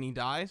poisoned and he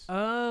dies.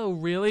 Oh,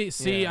 really?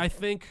 See, Yeah. I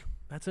think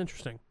that's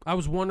interesting. I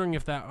was wondering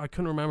I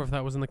couldn't remember if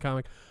that was in the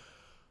comic.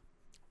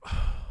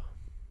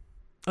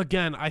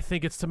 Again, I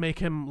think it's to make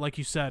him, like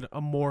you said,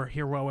 a more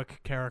heroic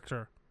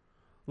character.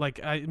 Like,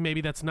 maybe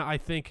that's not. I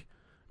think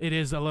it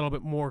is a little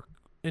bit more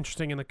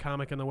interesting in the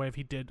comic in the way if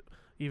he did,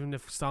 even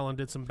if Stalin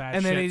did some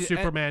bad shit,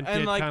 Superman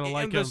did kind of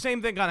like him. The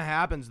same thing kind of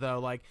happens though.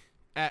 Like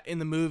in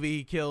the movie,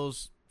 he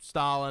kills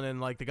Stalin, and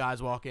like the guys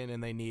walk in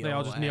and they kneel. They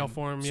all just kneel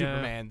for him.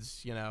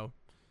 Superman's,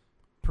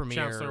 premiere,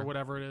 Chancellor,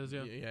 whatever it is.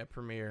 Yeah. Yeah,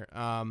 premiere.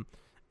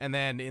 And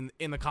then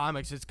in the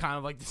comics, it's kind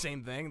of like the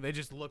same thing. They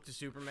just look to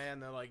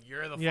Superman. They're like,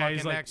 "You're the fucking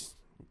he's like, next."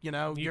 You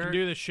can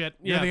do this shit.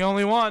 You're Yeah. the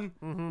only one.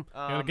 Mm-hmm.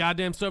 You're the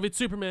goddamn Soviet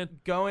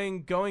Superman.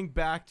 Going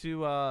back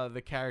to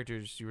the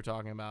characters you were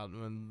talking about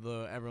when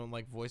everyone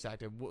like voice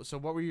acted. So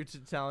what were you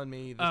telling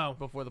me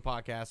before the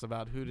podcast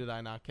about who did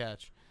I not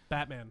catch?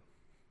 Batman.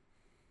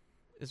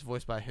 It's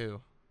voiced by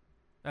who?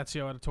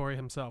 Ezio Auditore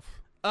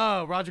himself.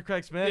 Oh, Roger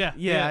Craig Smith. Yeah,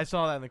 yeah, yeah. I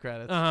saw that in the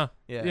credits. Uh-huh.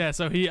 Yeah. Yeah,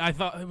 so I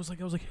thought I was like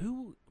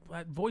who,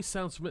 that voice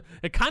sounds familiar.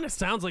 It kind of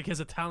sounds like his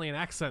Italian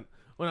accent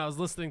when I was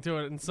listening to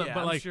it, and so, Yeah, but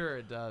I'm like, sure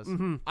it does.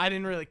 Mhm. I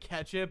didn't really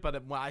catch it,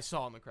 but I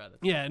saw it in the credits.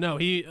 yeah, no,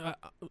 he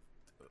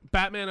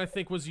Batman, I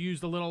think, was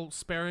used a little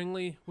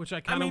sparingly, which I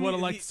kind of mean, would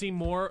have liked to see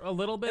a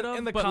little bit of.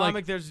 In the but comic,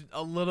 like, there's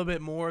a little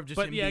bit more of just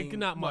but him yeah, being,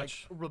 not like,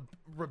 much.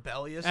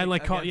 rebellious And,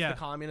 like, against yeah. the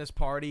Communist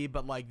Party,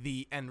 but like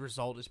the end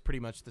result is pretty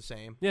much the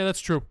same. Yeah,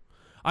 that's true.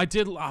 I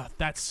did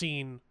that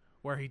scene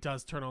where he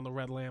does turn on the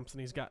red lamps,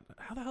 and he's got.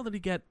 How the hell did he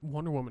get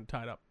Wonder Woman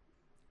tied up?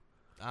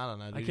 I don't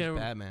know. Dude, I he's can't.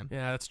 Batman.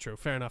 Yeah, that's true.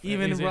 Fair enough.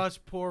 Even Easy.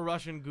 poor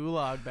Russian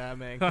gulag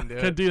Batman can do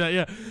Could it. do that,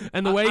 yeah.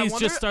 And the way I he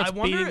wonder- just starts I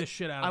wonder- beating the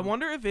shit out of I him.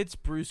 wonder if it's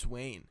Bruce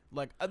Wayne.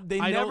 Like they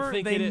I don't never,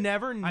 think they it-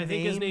 never. I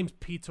think his name- name's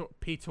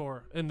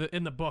Petor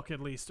in the book at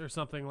least, or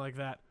something like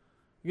that.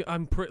 Yeah,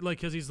 I'm like,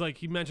 because he's like,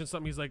 he mentioned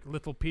something. He's like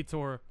little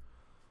Petor.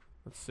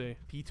 Let's see,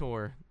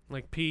 Petor.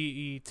 like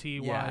Pety.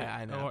 Yeah,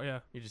 I know. Oh, yeah,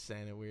 You're just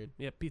saying it weird.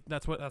 yeah.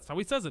 That's how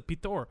he says it,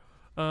 Petor.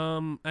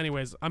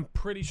 Anyways, I'm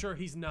pretty sure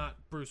he's not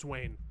Bruce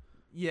Wayne.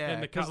 Yeah,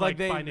 In the because like,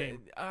 they, by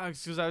name.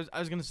 Because I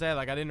was gonna say,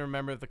 like, I didn't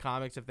remember if the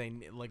comics, if they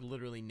like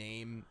literally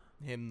name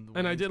him.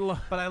 And I Wayne. did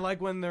But I like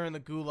when they're in the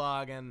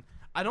gulag, and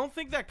I don't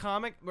think that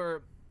comic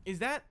or is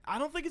that. I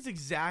don't think it's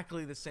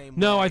exactly the same.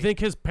 No, way I think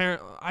his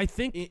parent. I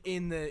think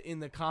in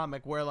the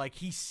comic where like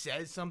he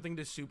says something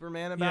to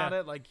Superman about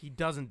it, like he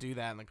doesn't do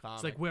that in the comic.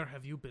 it's like, where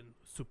have you been,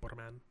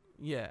 Superman?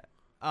 Yeah.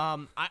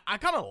 I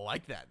kind of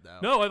like that though.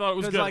 No, I thought it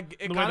was 'Cause, good. like,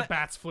 it the way kinda- the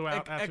bats flew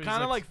out. after It he's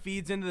kind of like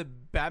feeds into the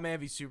Batman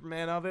v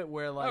Superman of it,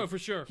 where like Oh, for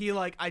sure. he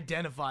like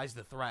identifies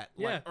the threat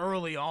like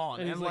early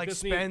on And and, he's like, like this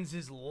spends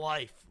his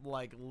life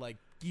like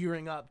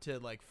gearing up to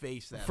like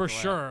face that For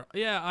threat. sure.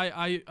 Yeah,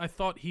 I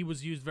thought he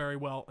was used very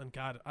well, and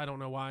God, I don't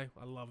know why.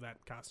 I love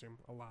that costume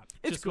a lot.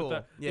 It's Just with cool.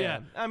 the- Yeah.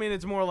 I mean,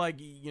 it's more like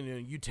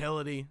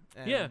utility.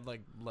 And Yeah.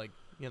 like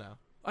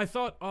I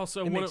thought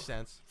also it one makes of,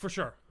 sense. for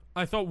sure.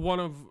 I thought one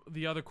of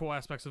the other cool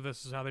aspects of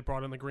this is how they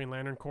brought in the Green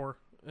Lantern Corps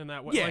in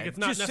that way. Yeah, like it's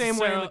not just same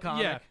way in the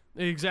necessarily- Yeah, comic.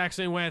 the exact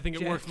same way. I think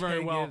it worked very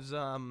JFK well. Gives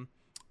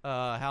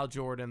Hal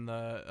Jordan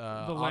the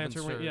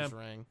lantern ring, Abin yeah. Sur's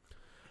ring.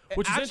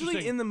 Which is Actually,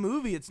 interesting. in the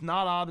movie, it's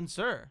not Abin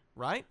Sur,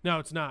 right? No,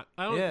 it's not.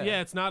 I don't. Yeah.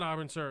 Yeah, it's not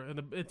Armin Sur, and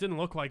it didn't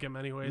look like him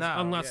anyways. No,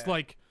 unless yeah.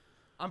 like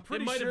I'm it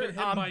pretty might sure have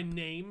been him by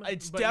name.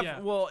 It's but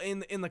definitely well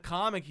in the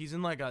comic he's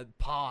in like a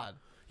pod.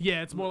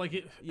 yeah, it's more like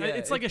it. Yeah,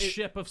 it's like a it-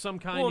 ship of some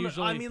kind. Well, no,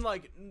 usually, I mean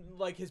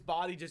like his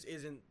body just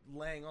isn't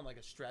laying on like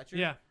a stretcher.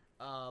 yeah.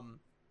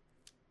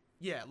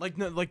 Yeah, like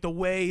like the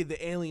way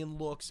the alien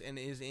looks and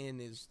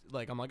is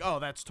like I'm like, oh,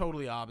 that's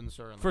totally Abin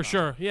Sur in the For comic.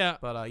 sure, yeah.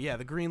 But yeah,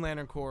 the Green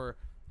Lantern Corps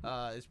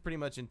is pretty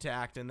much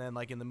intact, and then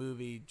like in the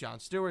movie, Jon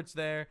Stewart's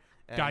there.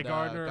 And, Guy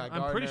Gardner.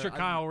 I'm pretty sure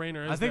Kyle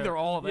Rayner is I think there. they're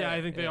all there. Yeah,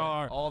 I think they all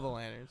are. All the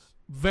lanterns.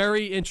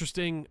 Very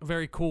interesting,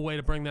 very cool way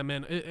to bring them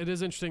in. It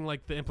is interesting,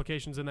 like the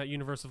implications in that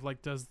universe of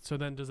like, does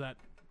that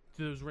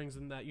do those rings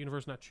in that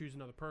universe not choose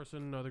another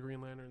person? No, the Green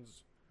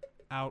Lanterns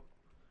out,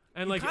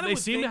 and You like kinda they would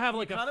seem to think- have you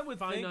like kinda a would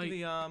finite.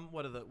 think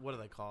the what are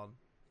they called?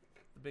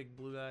 The big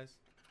blue guys.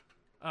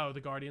 Oh,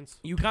 the Guardians.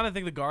 You kind of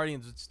think the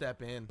Guardians would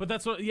step in. But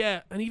that's what,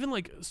 yeah, and even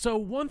like, so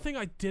one thing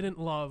I didn't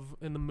love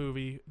in the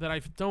movie that I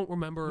don't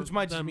remember, Which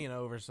might just them- be an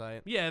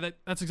oversight. Yeah,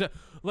 that's exact.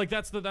 Like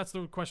that's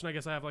the question I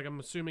guess I have. Like I'm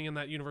assuming in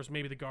that universe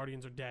maybe the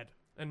Guardians are dead,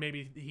 and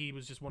maybe he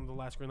was just one of the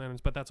last Green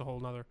Lanterns. But that's a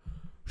whole nother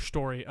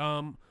story.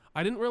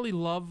 I didn't really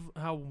love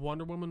how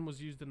Wonder Woman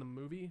was used in the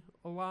movie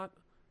a lot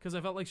because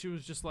I felt like she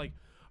was just like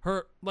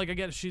her. Like I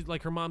guess she's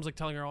like her mom's like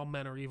telling her all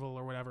men are evil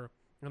or whatever,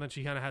 and then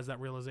she kind of has that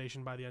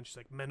realization by the end. She's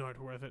like, men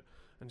aren't worth it,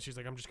 and she's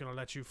like, I'm just gonna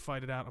let you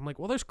fight it out. I'm like,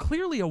 well, there's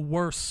clearly a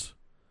worse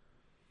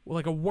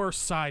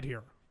side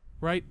here,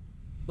 right?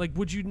 Like,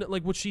 would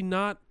she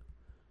not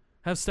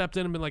have stepped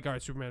in and been like, all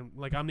right, Superman,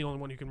 like I'm the only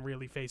one who can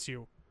really face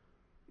you.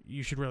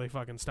 You should really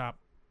fucking stop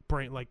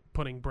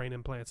putting brain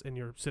implants in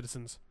your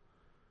citizens.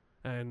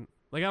 And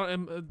like, I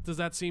don't. Does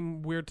that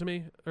seem weird to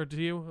me or to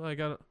you? Like,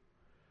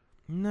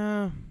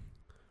 No.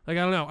 I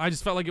don't know. I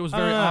just felt like it was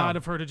very I don't know. odd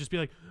of her to just be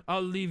like,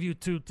 "I'll leave you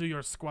two to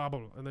your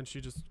squabble," and then she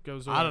just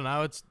goes over. I don't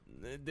know.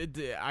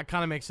 It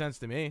kind of makes sense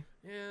to me.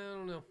 Yeah,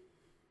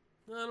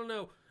 I don't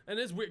know. And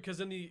it's weird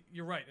because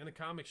you're right. In the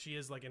comics, she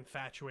is like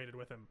infatuated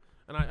with him,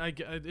 and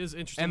it is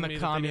interesting. And to the me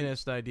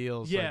communist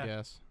ideals, Yeah. I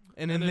guess.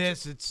 And And in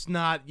it's- this, it's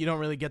not. You don't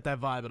really get that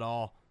vibe at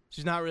all.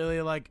 She's not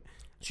really like.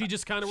 she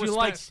just kind of She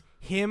likes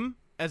him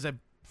as a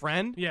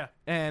friend. Yeah,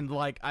 And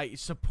like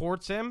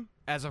supports him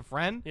as a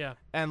friend. yeah.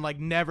 And like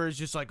never is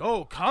just like,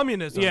 oh,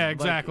 communism. Yeah, Like,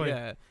 exactly.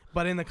 yeah.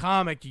 But in the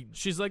comic,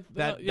 She's like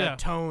that yeah,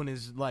 tone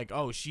is like,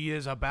 oh, she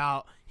is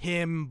about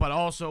him, but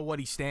also what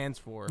he stands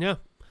for. yeah.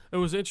 It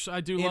was interesting.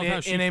 I do love how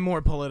she. In a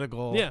more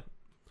political Yeah,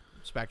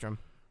 spectrum.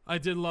 I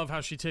did love how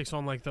she takes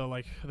on like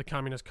the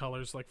communist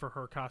colors like for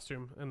her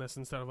costume in this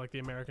instead of like the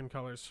American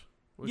colors,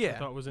 which I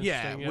thought was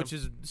interesting. Yeah, which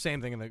is the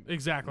same thing in the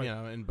exactly.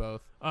 in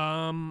both.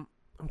 I'm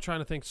trying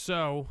to think.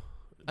 So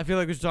I feel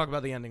like we should talk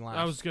about the ending last.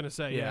 I was gonna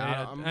say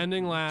Yeah, yeah.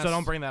 Ending last. So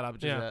don't bring that up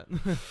just Yeah.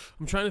 yet.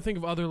 I'm trying to think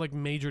of other like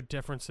major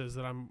differences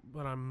that I'm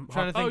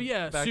trying to think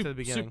yeah, back to the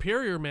beginning.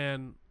 Superior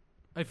Man.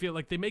 I feel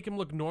like they make him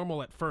look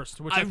normal at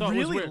first, which I thought really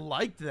was weird.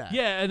 liked that.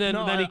 Yeah, and then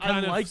No, he I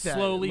kind of like that.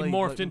 slowly Like-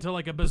 morphed like into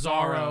like a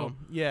Bizarro.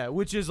 Yeah,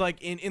 which is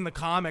like in the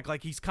comic,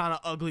 like he's kind of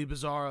ugly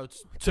Bizarro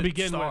to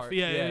begin start. with.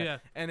 Yeah.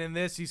 And in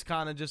this, he's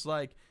kind of just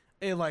like,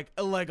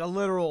 a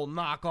literal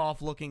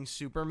knockoff looking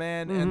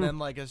Superman, Mhm. and then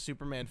like a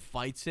Superman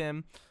fights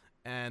him,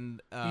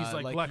 and He's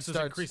like, he Lex is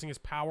starts- increasing his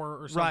power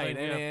or something. right,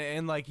 yeah.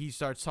 and like he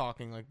starts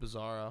talking like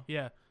Bizarro.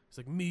 Yeah. He's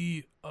like,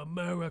 me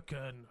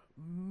American,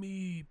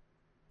 me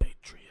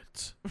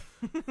patriot.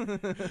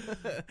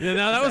 Yeah,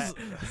 no, that was.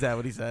 Is that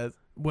what he says?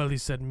 Well, he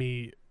said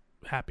me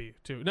happy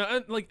too. No,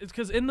 and, like it's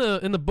because in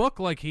the book,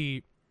 like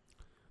the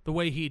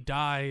way he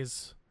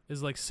dies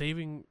is like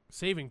saving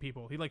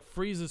people. He like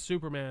freezes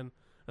Superman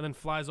and then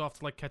flies off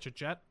to like catch a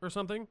jet or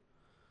something,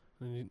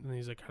 and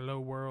he's like, "Hello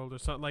world" or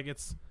something. Like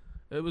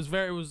it was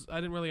I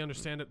didn't really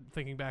understand it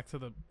thinking back to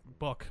the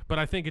book, but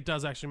I think it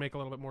does actually make a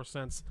little bit more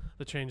sense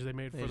the change they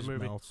made He for the just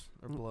movie. melts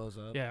or blows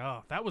up. Yeah,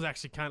 oh, that was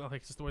actually kind of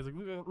like just the way he's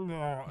like,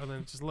 and then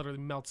it just literally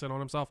melts in on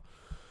himself.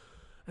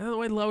 And then the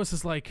way Lois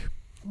is like,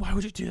 why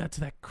would you do that to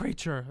that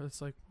creature?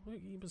 It's like, well,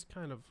 he was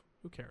kind of,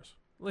 who cares?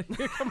 Like,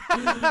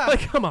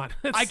 come on.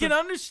 I can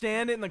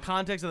understand it in the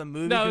context of the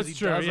movie No, because it's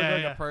he true. does look Yeah,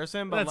 like yeah. a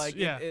person, but That's- like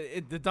yeah.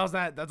 it does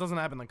that doesn't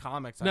happen in the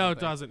comics. I No, don't it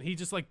think. doesn't. He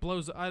just like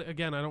blows.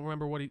 Again, I don't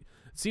remember what he.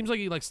 It seems like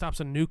he like stops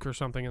a nuke or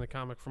something in the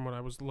comic from what I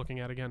was looking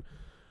at again.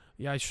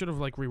 Yeah, I should have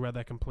like reread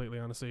that completely,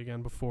 honestly,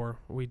 again before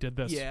we did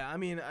this. Yeah, I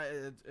mean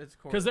it's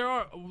cool. Because there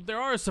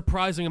are a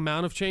surprising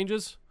amount of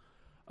changes.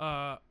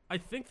 I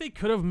think they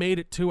could have made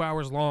it 2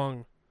 hours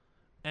long,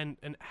 and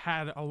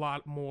had a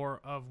lot more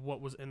of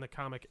what was in the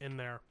comic in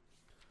there.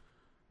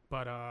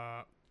 But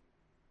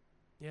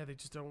yeah, they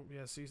just don't.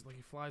 Yeah, see, like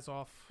he flies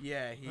off.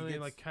 Yeah, and then he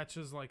like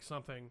catches like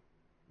something.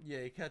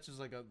 Yeah, he catches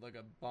like a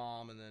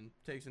bomb and then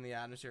takes in the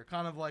atmosphere,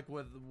 kind of like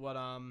with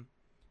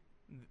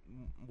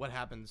what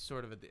happens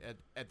sort of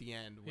at the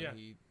end when Yeah.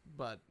 he,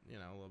 but you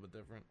know, a little bit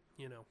different.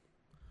 You know,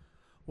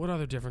 what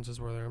other differences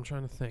were there? I'm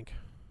trying to think.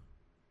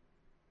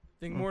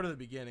 Think more to the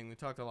beginning. We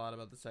talked a lot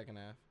about the second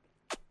half.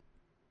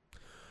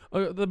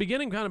 The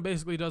beginning kind of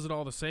basically does it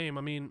all the same.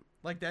 I mean,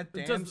 Like that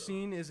It dam does-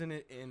 scene isn't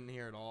it in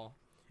here at all.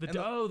 the And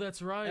the- oh,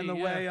 that's right. And the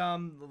yeah.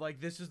 way like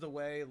this is the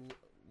way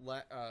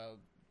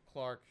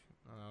Clark.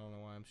 I don't know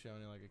why I'm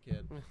showing you like a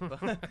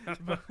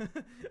kid.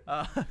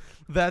 but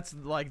that's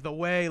like the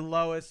way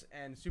Lois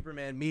and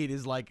Superman meet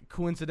is like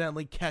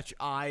coincidentally catch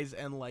eyes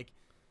and like.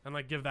 and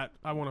like give that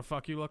I want to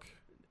fuck you look.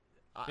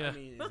 I Yeah.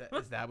 mean,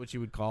 is that what you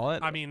would call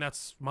it? I mean,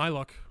 that's my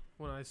look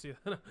when I see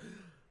that.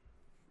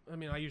 I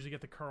mean, I usually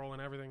get the curl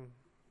and everything.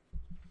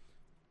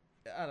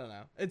 I don't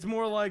know. It's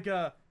more like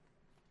a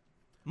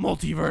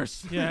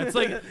multiverse. Yeah, it's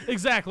like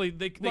exactly.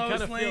 They kind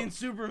Lois of Lane, feel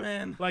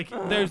Superman. like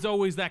there's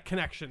always that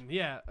connection.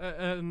 Yeah,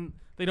 and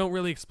they don't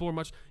really explore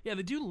much. Yeah,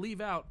 they do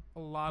leave out a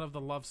lot of the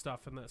love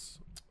stuff in this,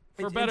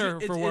 for It's better,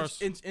 inter- for it's-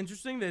 worse. It's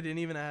interesting they didn't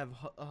even have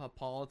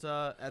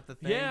Hippolyta at the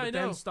thing. Yeah, but I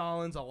then know.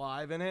 Stalin's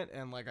alive in it,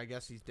 and like I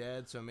guess he's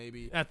dead, so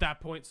maybe At that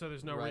point, so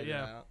there's no write it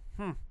yeah. out.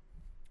 Hmm.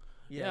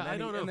 Yeah, Yeah, and then I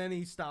don't know. And then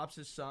he stops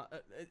his son.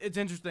 It's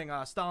interesting.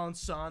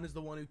 Stalin's son is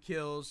the one who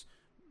kills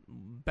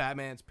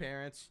Batman's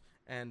parents,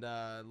 and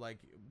like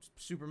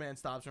Superman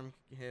stops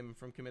him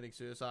from committing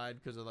suicide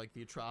because of like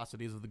the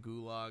atrocities of the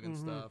Gulag and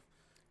Mhm. stuff.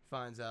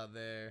 Finds out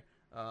there.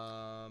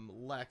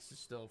 Lex is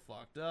still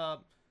fucked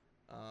up.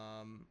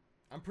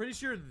 I'm pretty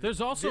sure There's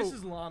also- this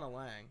is Lana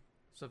Lang.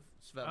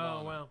 Svetlana.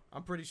 Oh, wow.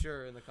 I'm pretty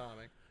sure in the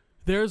comic.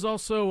 There's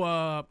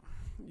also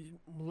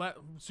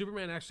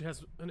Superman actually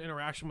has an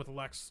interaction with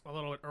Lex a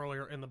little bit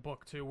earlier in the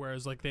book too,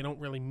 whereas like they don't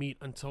really meet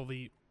until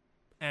the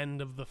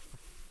end of the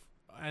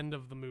end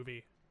of the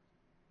movie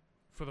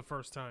for the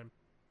first time.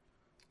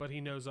 But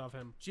he knows of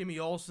him. Jimmy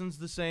Olsen's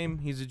the same.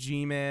 He's a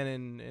G-man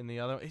in the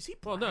other. Is he?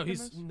 Well, black no, in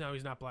he's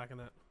this? not black in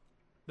that.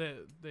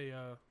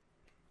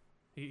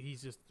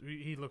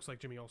 He looks like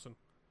Jimmy Olsen.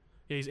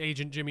 Yeah, he's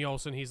Agent Jimmy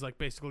Olsen. He's like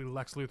basically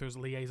Lex Luthor's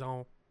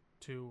liaison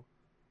to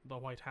the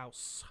White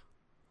House.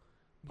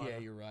 Yeah,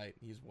 you're right.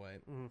 He's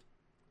white. Mhm.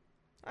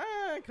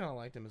 I kind of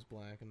liked him as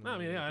black. In the I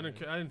mean, movie, yeah, I think.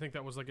 didn't think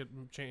that was like a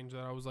change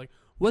that I was like,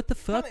 what the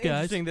fuck, Kinda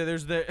guys? interesting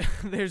that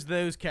there's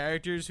those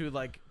characters who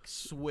like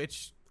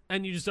switch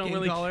And you just don't skin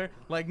really. color,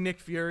 like Nick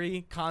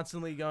Fury,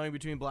 constantly going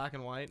between black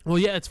and white. Well,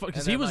 yeah, it's fun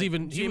because And he then, was like,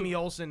 even Jimmy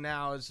Olsen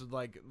now is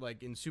like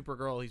in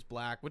Supergirl he's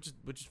black, which is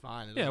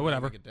fine. It Yeah, doesn't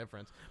whatever. make a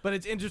difference. But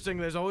it's interesting.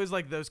 There's always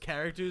like those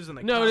characters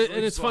and No,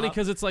 and it's funny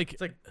because it's like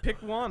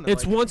pick one.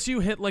 it's like, once you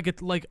hit like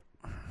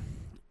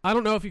I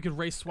don't know if you could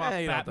race swap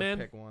you don't have to Batman,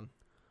 pick one.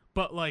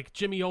 but like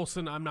Jimmy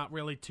Olsen, I'm not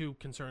really too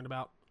concerned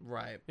about.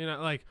 Right. You know,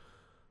 like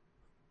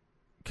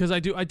because I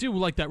do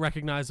like that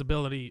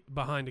recognizability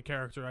behind a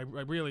character. I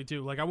really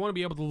do. Like I want to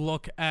be able to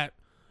look at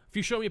if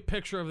you show me a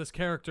picture of this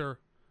character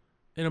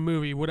in a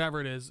movie,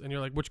 whatever it is, and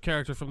you're like, which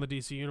character from the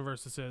DC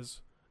universe this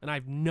is, and I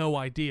have no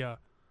idea.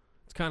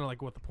 It's kind of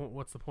like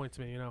what's the point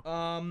to me, you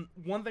know?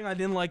 One thing I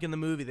didn't like in the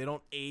movie, they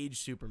don't age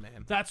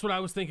Superman. That's what I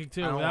was thinking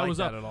too. I don't that like was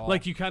that at all.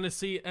 like you kind of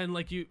see, and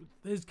like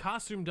his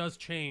costume does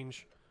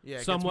change Yeah, it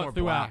gets somewhat more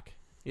throughout. black.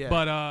 Yeah.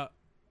 But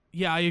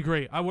yeah, I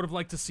agree. I would have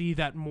liked to see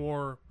that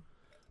more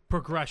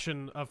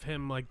progression of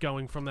him, like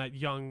going from that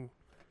young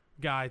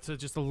guy to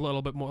just a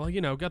little bit more, like,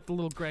 you know, got the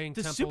little graying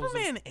Does temples.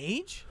 Superman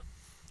age?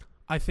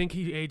 I think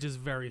he ages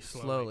very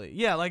slowly.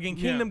 Yeah, like in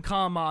Yeah. Kingdom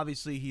Come,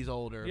 obviously he's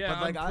older. Yeah,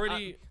 but like I'm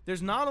pretty.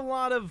 there's not a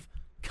lot of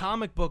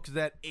comic books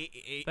that That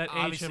age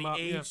obviously him up,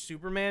 age yeah.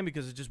 Superman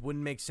because it just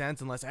wouldn't make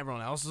sense unless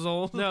everyone else is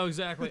old. No,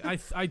 exactly. I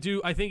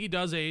think he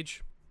does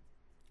age.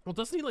 Well,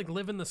 doesn't he like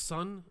live in the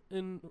sun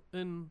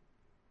in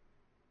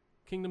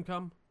Kingdom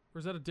Come, or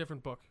is that a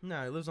different book?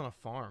 No, he lives on a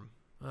farm.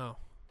 Oh,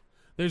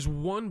 there's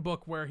one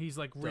book where he's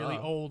like really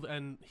Duh. old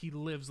and he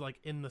lives like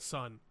in the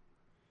sun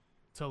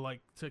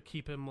to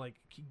keep him like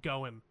keep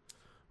going,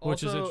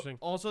 which is interesting.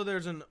 Also,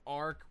 there's an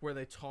arc where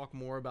they talk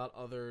more about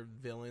other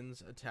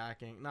villains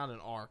attacking. Not an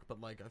arc,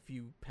 but like a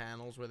few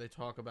panels where they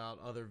talk about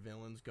other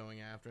villains going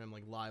after him,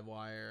 like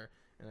Livewire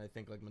and I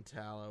think like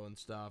Metallo and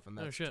stuff. And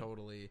that's shit.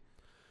 totally.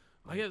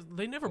 I guess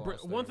they never.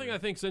 glossed One thing over. I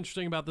think is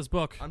interesting about this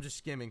book: I'm just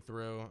skimming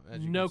through.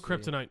 As you no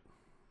can see. kryptonite.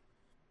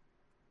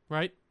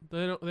 Right?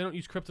 They don't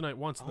use kryptonite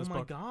once in Oh this my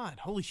book. god!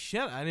 Holy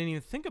shit! I didn't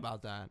even think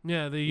about that.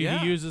 Yeah, Yeah.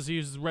 he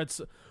uses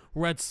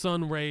red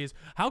sun rays.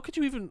 How could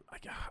you even?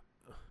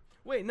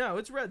 Wait, no,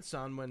 it's Red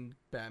Sun when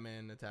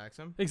Batman attacks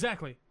him.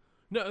 Exactly.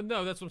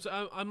 No, that's what I'm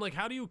saying. I'm like,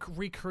 how do you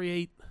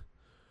recreate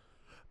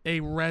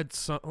a red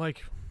sun?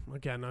 Like,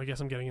 again, I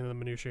guess I'm getting into the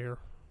minutia here.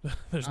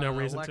 There's no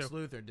reason Lex to.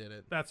 Luthor did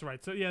it. That's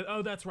right. So yeah.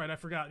 Oh, that's right. I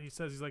forgot. He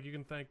says he's like, you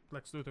can thank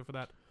Lex Luthor for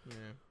that. Yeah.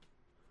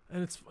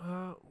 And it's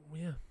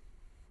yeah.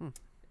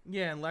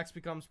 Yeah, and Lex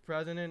becomes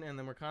president, and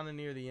then we're kind of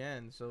near the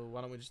end. So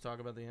why don't we just talk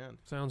about the end?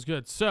 Sounds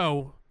good.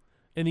 So,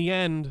 in the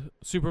end,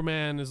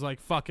 Superman is like,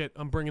 "Fuck it,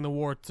 I'm bringing the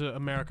war to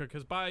America."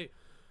 Because I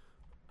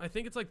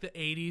think it's like the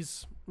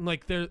 '80s.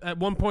 Like, there at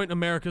one point,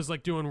 America's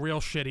like doing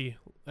real shitty,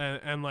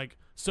 and like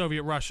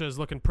Soviet Russia is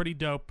looking pretty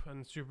dope,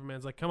 and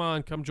Superman's like, "Come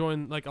on, come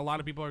join." Like, a lot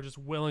of people are just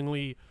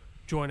willingly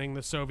joining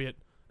the Soviet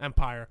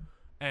Empire,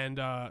 and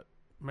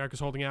America's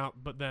holding out.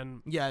 But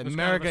then, Yeah, there's kind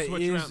of a America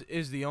switch around.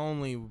 is the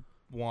only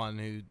one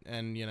who,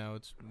 and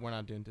we're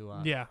not doing too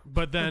hot. Yeah,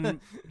 but then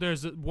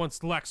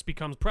once Lex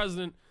becomes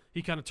president,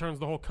 he kind of turns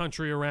the whole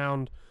country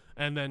around,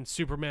 and then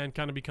Superman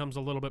kind of becomes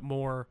a little bit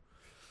more.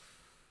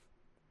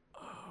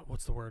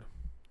 What's the word?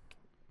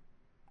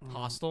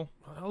 Hostile.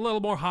 A little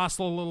more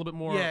hostile, a little bit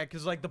more. Yeah,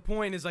 because like the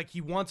point is like he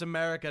wants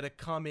America to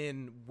come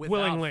in without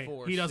willingly.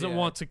 force. He doesn't yeah.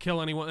 want to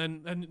kill anyone,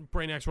 and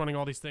Brainiac's running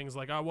all these things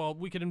like, oh well,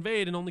 we could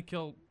invade and only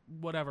kill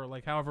whatever,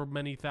 like however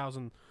many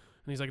thousand. And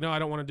he's like, no, I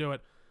don't want to do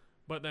it.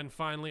 But then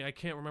finally, I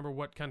can't remember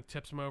what kind of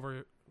tips him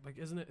over. Like,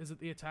 is it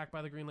the attack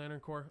by the Green Lantern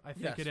Corps? I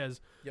think Yes. it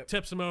is. Yep.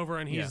 Tips him over,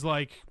 and he's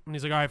like,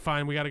 all right,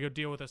 fine, we got to go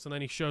deal with this. And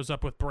then he shows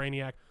up with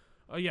Brainiac.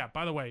 Oh yeah,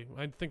 by the way,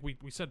 I think we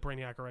said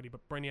Brainiac already,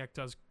 but Brainiac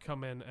does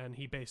come in, and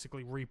he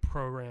basically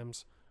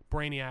reprograms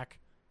Brainiac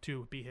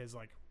to be his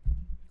like,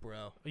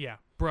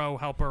 bro,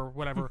 helper,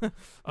 whatever,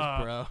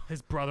 bro.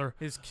 his brother,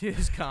 His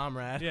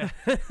comrade. yeah,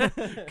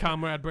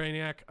 comrade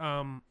Brainiac,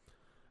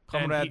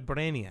 Comrade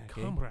Brainiac.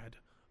 eh? comrade.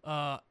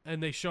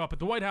 And they show up at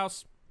the White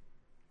House,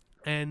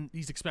 and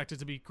he's expected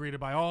to be greeted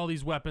by all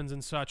these weapons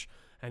and such,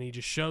 and he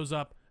just shows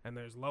up, and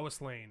there's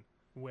Lois Lane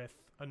with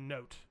a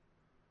note.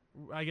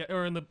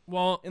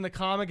 In the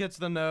comic, it's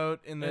the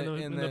note. In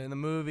the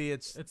movie,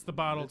 it's the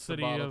bottled it's the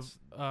city bottled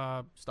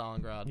of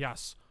Stalingrad.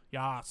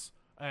 yes,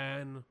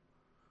 and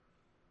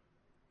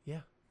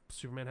yeah,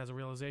 Superman has a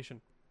realization.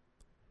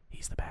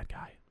 He's the bad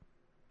guy.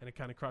 And it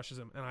kind of crushes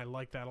him, and I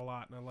like that a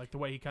lot, and I like the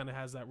way he kind of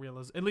has that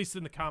realization. At least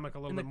in the comic, a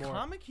little bit more. In the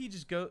comic, he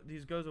just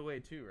goes away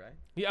too, right?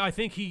 Yeah, I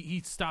think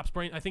he stops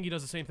I think he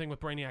does the same thing with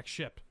Brainiac's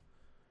ship.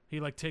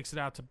 He like takes it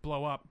out to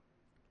blow up.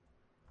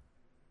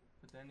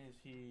 But then is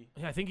he?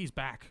 Yeah, I think he's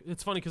back.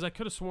 It's funny because I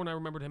could have sworn I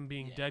remembered him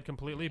being dead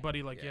completely, but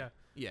he like yeah.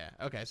 Yeah.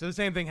 Okay. So the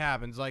same thing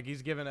happens. Like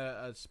he's giving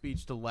a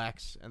speech to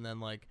Lex, and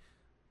then like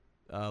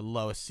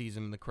Lois sees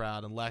him in the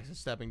crowd, and Lex is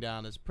stepping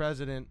down as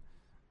president,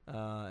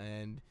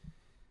 and.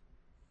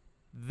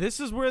 This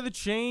is where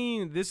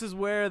This is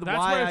where the That's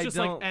why where it I just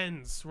don't. like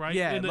ends, right?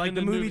 Yeah, in like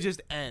the movie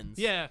just ends.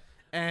 Yeah.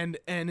 And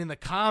in the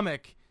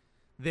comic,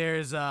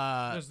 there's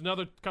There's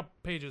another couple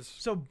pages.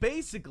 So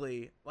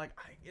basically, like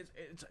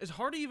it's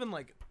hard to even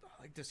like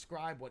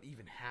describe what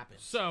even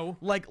happens. So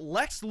like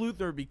Lex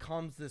Luthor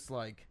becomes this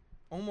like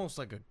almost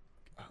like a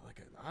I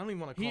don't even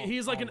want to call.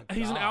 he's call like him a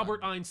an god.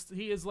 Albert Einstein.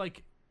 He is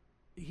like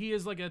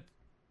an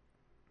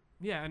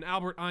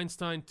Albert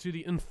Einstein to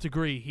the nth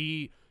degree.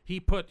 He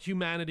put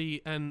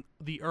humanity and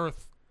the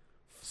Earth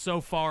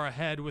so far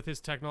ahead with his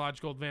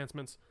technological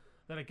advancements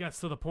that it gets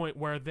to the point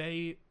where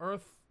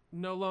Earth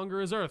no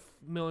longer is Earth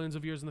millions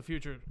of years in the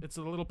future. It's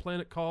a little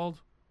planet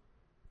called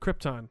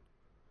Krypton,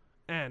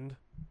 and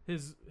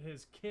his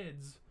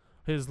kids,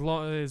 great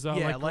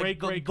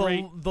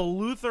the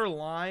Luthor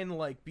line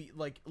like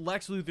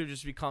Lex Luthor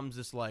just becomes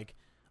this like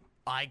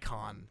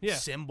icon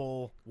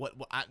symbol.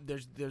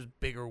 There's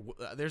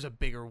a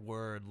bigger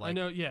word. Like I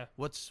know, yeah.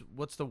 What's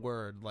the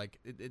word? Like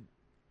it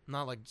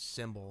not like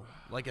symbol,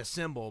 like a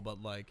symbol,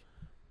 but like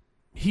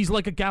he's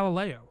like a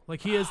Galileo.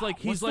 Like he is like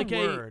he's what's like the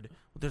word?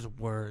 There's a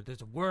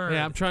word.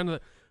 Yeah, I'm trying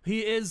to. He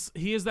is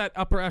that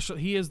upper echelon.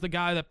 He is the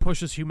guy that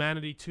pushes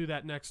humanity to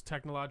that next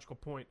technological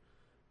point,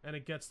 and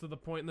it gets to the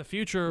point in the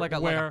future like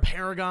where a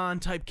Paragon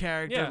type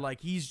character. Yeah.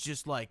 Like he's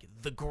just like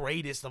the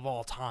greatest of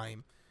all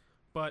time.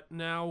 But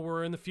now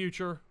we're in the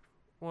future.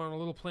 We're on a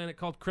little planet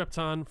called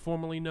Krypton,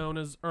 formerly known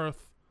as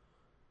Earth.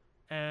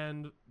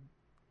 and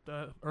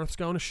the Earth's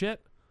going to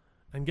shit.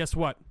 And guess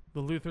what?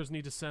 The Luthors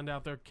need to send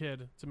out their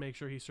kid to make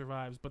sure he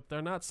survives, but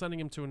they're not sending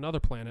him to another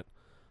planet.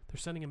 They're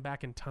sending him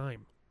back in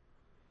time.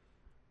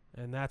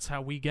 And that's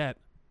how we get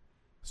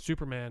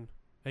Superman,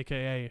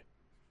 a.k.a.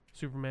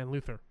 Superman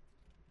Luthor,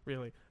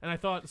 really. And I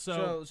thought,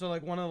 so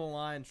like, one of the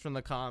lines from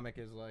the comic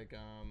is like,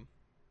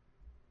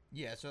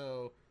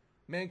 so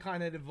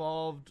mankind had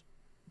evolved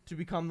to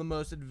become the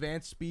most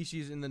advanced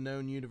species in the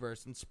known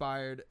universe,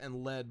 inspired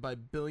and led by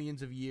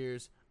billions of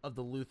years of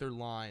the Luthor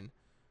line.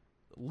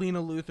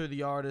 Lena Luthor,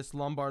 the artist,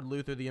 Lombard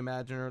Luthor, the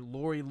imaginer,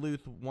 Lori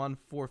Luth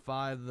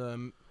 145,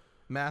 the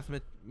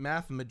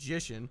math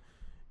magician,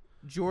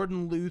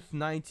 Jordan Luth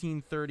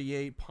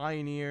 1938,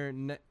 pioneer,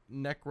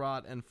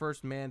 Necrot, and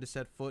first man to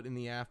set foot in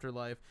the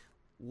afterlife,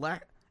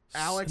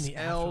 Alex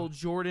L,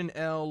 Jordan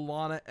L,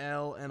 Lana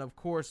L, and of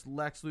course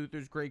Lex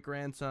Luthor's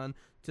great-grandson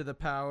to the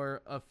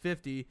power of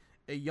 50,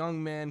 a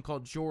young man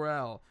called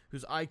Jor-El,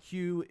 whose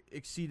IQ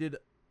exceeded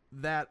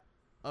that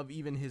of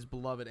even his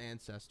beloved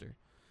ancestor.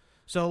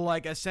 So,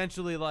 like,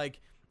 essentially,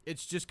 like,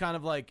 it's just kind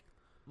of like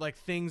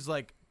things,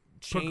 like,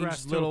 change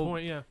progress little, to a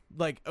point, yeah.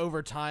 like,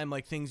 over time,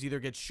 like, things either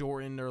get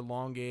shortened or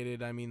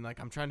elongated. I mean, like,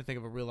 I'm trying to think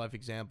of a real-life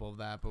example of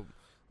that, but,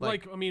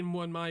 like, I mean,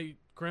 when my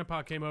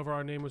grandpa came over,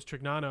 our name was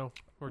Trignano,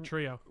 or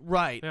Trio.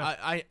 Right.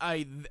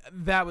 Yeah.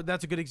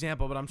 That's a good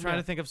example, but I'm trying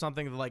to think of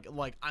something like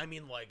long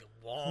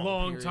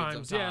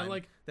times. Of time Yeah,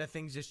 like that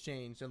things just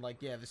changed, and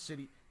like, yeah, the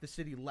city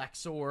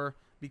Lexor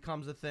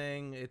becomes a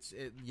thing.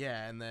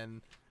 And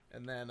then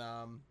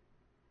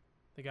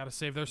they got to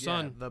save their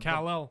son,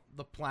 Kal-El.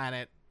 The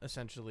planet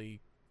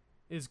essentially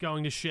is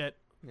going to shit.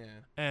 Yeah.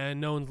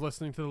 And no one's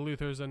listening to the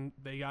Luthors, and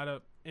they got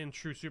to, in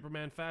true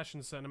Superman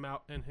fashion, send him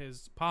out in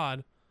his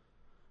pod.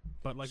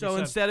 But like, so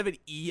instead of an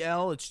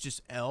EL, it's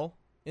just L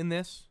in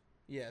this.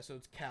 Yeah, so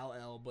it's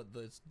Kal-El, but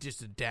it's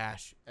just a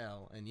dash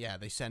L, and yeah,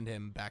 they send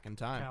him back in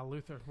time. Kal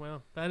Luthor.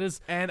 Well, that is,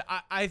 and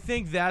I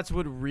think that's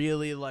what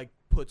really like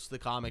puts the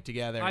comic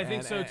together. I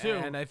think so too.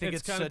 And I think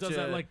it's kind of does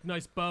that like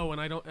nice bow, and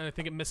I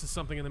think it misses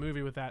something in the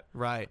movie with that.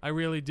 Right. I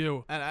really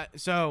do. And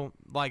so,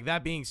 like,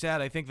 that being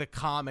said, I think the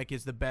comic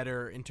is the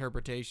better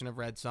interpretation of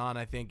Red Son.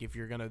 I think if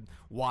you're gonna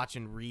watch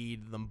and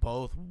read them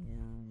both,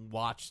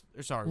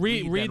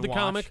 read the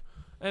comic.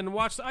 And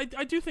watch. I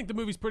do think the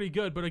movie's pretty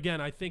good, but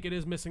again, I think it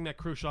is missing that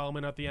crucial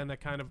element at the end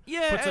that kind of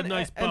puts a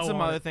nice bow and some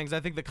on other it. things.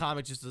 I think the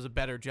comic just does a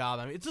better job.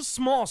 I mean, it's a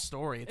small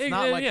story.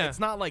 It's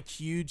not like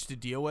huge to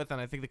deal with, and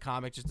I think the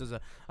comic just does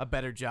a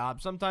better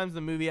job. Sometimes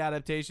the movie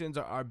adaptations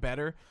are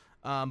better,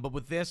 but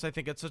with this, I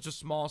think it's such a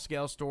small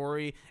scale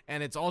story,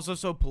 and it's also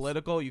so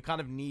political. You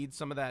kind of need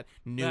some of that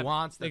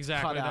nuance that's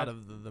cut out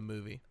of the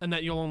movie, and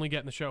that you'll only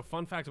get in the show.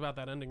 Fun fact about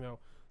that ending, though,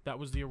 that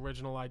was the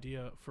original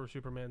idea for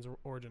Superman's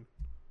origin.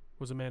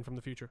 Was a man from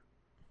the future,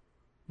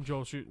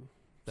 Joel Schutten.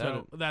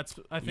 So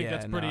I think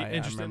that's pretty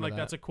interesting. Like,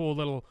 that's a cool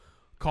little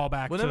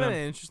callback. Wouldn't it have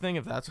been interesting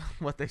if that's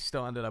what they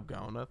still ended up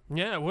going with?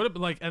 Yeah, it would have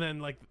been like, and then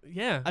like,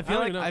 yeah. I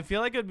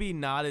feel like it'd be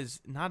not as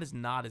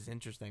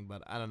interesting,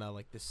 but I don't know,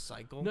 like this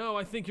cycle. No,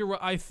 I think you're right.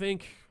 I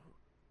think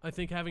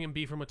having him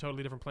be from a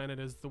totally different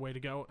planet is the way to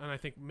go, and I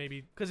think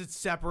maybe because it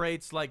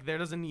separates, like, there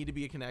doesn't need to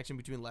be a connection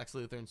between Lex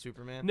Luthor and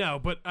Superman. No,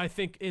 but I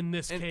think in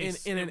this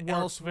case, in an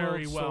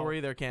Elseworld story,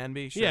 there can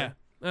be. Sure. Yeah.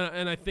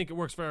 And I think it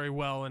works very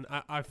well, and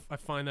I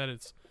find that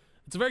it's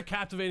a very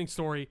captivating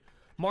story.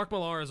 Mark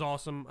Millar is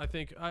awesome. I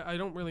think I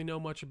don't really know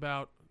much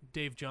about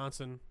Dave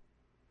Johnson,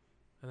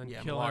 and then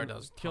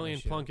Killian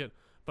Plunkett,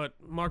 but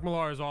Mark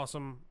Millar is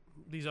awesome.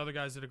 These other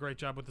guys did a great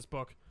job with this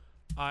book.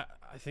 I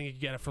think you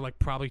can get it for like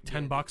probably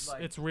 $10.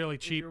 Like, it's really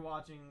cheap. If you're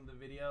watching the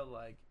video,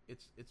 like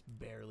it's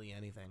barely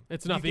anything.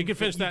 It's nothing. You can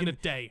finish that in a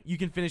day. You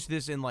can finish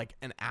this in like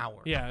an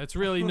hour. Yeah, it's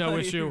really no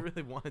issue. You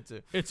really wanted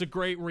to. It's a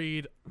great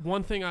read.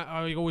 One thing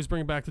I always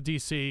bring back to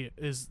DC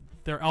is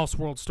their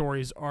Elseworld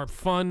stories are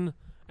fun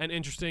and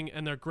interesting,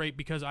 and they're great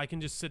because I can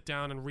just sit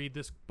down and read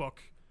this book,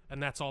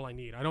 and that's all I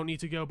need. I don't need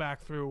to go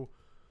back through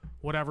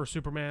whatever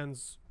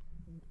Superman's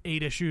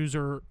 8 issues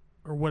or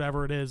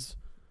whatever it is.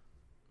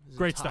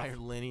 Great stuff.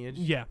 Lineage.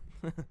 Yeah.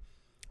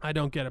 I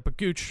don't get it. But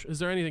Gooch, is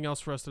there anything else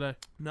for us today?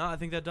 No, I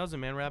think that does it,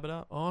 man. Wrap it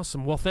up.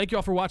 Awesome. Well, thank you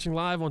all for watching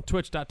live on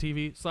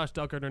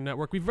twitch.tv/Delco Nerd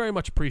Network. We very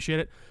much appreciate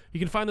it.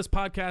 You can find this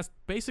podcast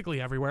basically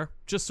everywhere.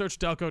 Just search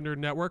Delco Nerd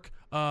Network.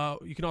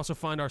 You can also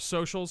find our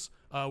socials.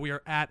 We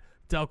are at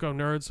Delco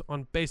Nerds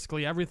on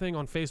basically everything.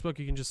 On Facebook,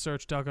 you can just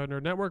search Delco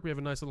Nerd Network. We have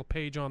a nice little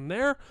page on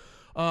there.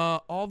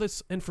 All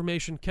this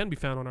information can be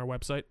found on our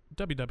website,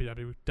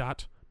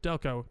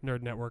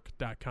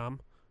 www.delconerdnetwork.com.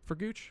 For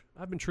Gooch,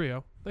 I've been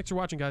Trio. Thanks for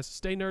watching, guys.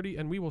 Stay nerdy,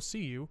 and we will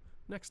see you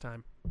next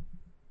time.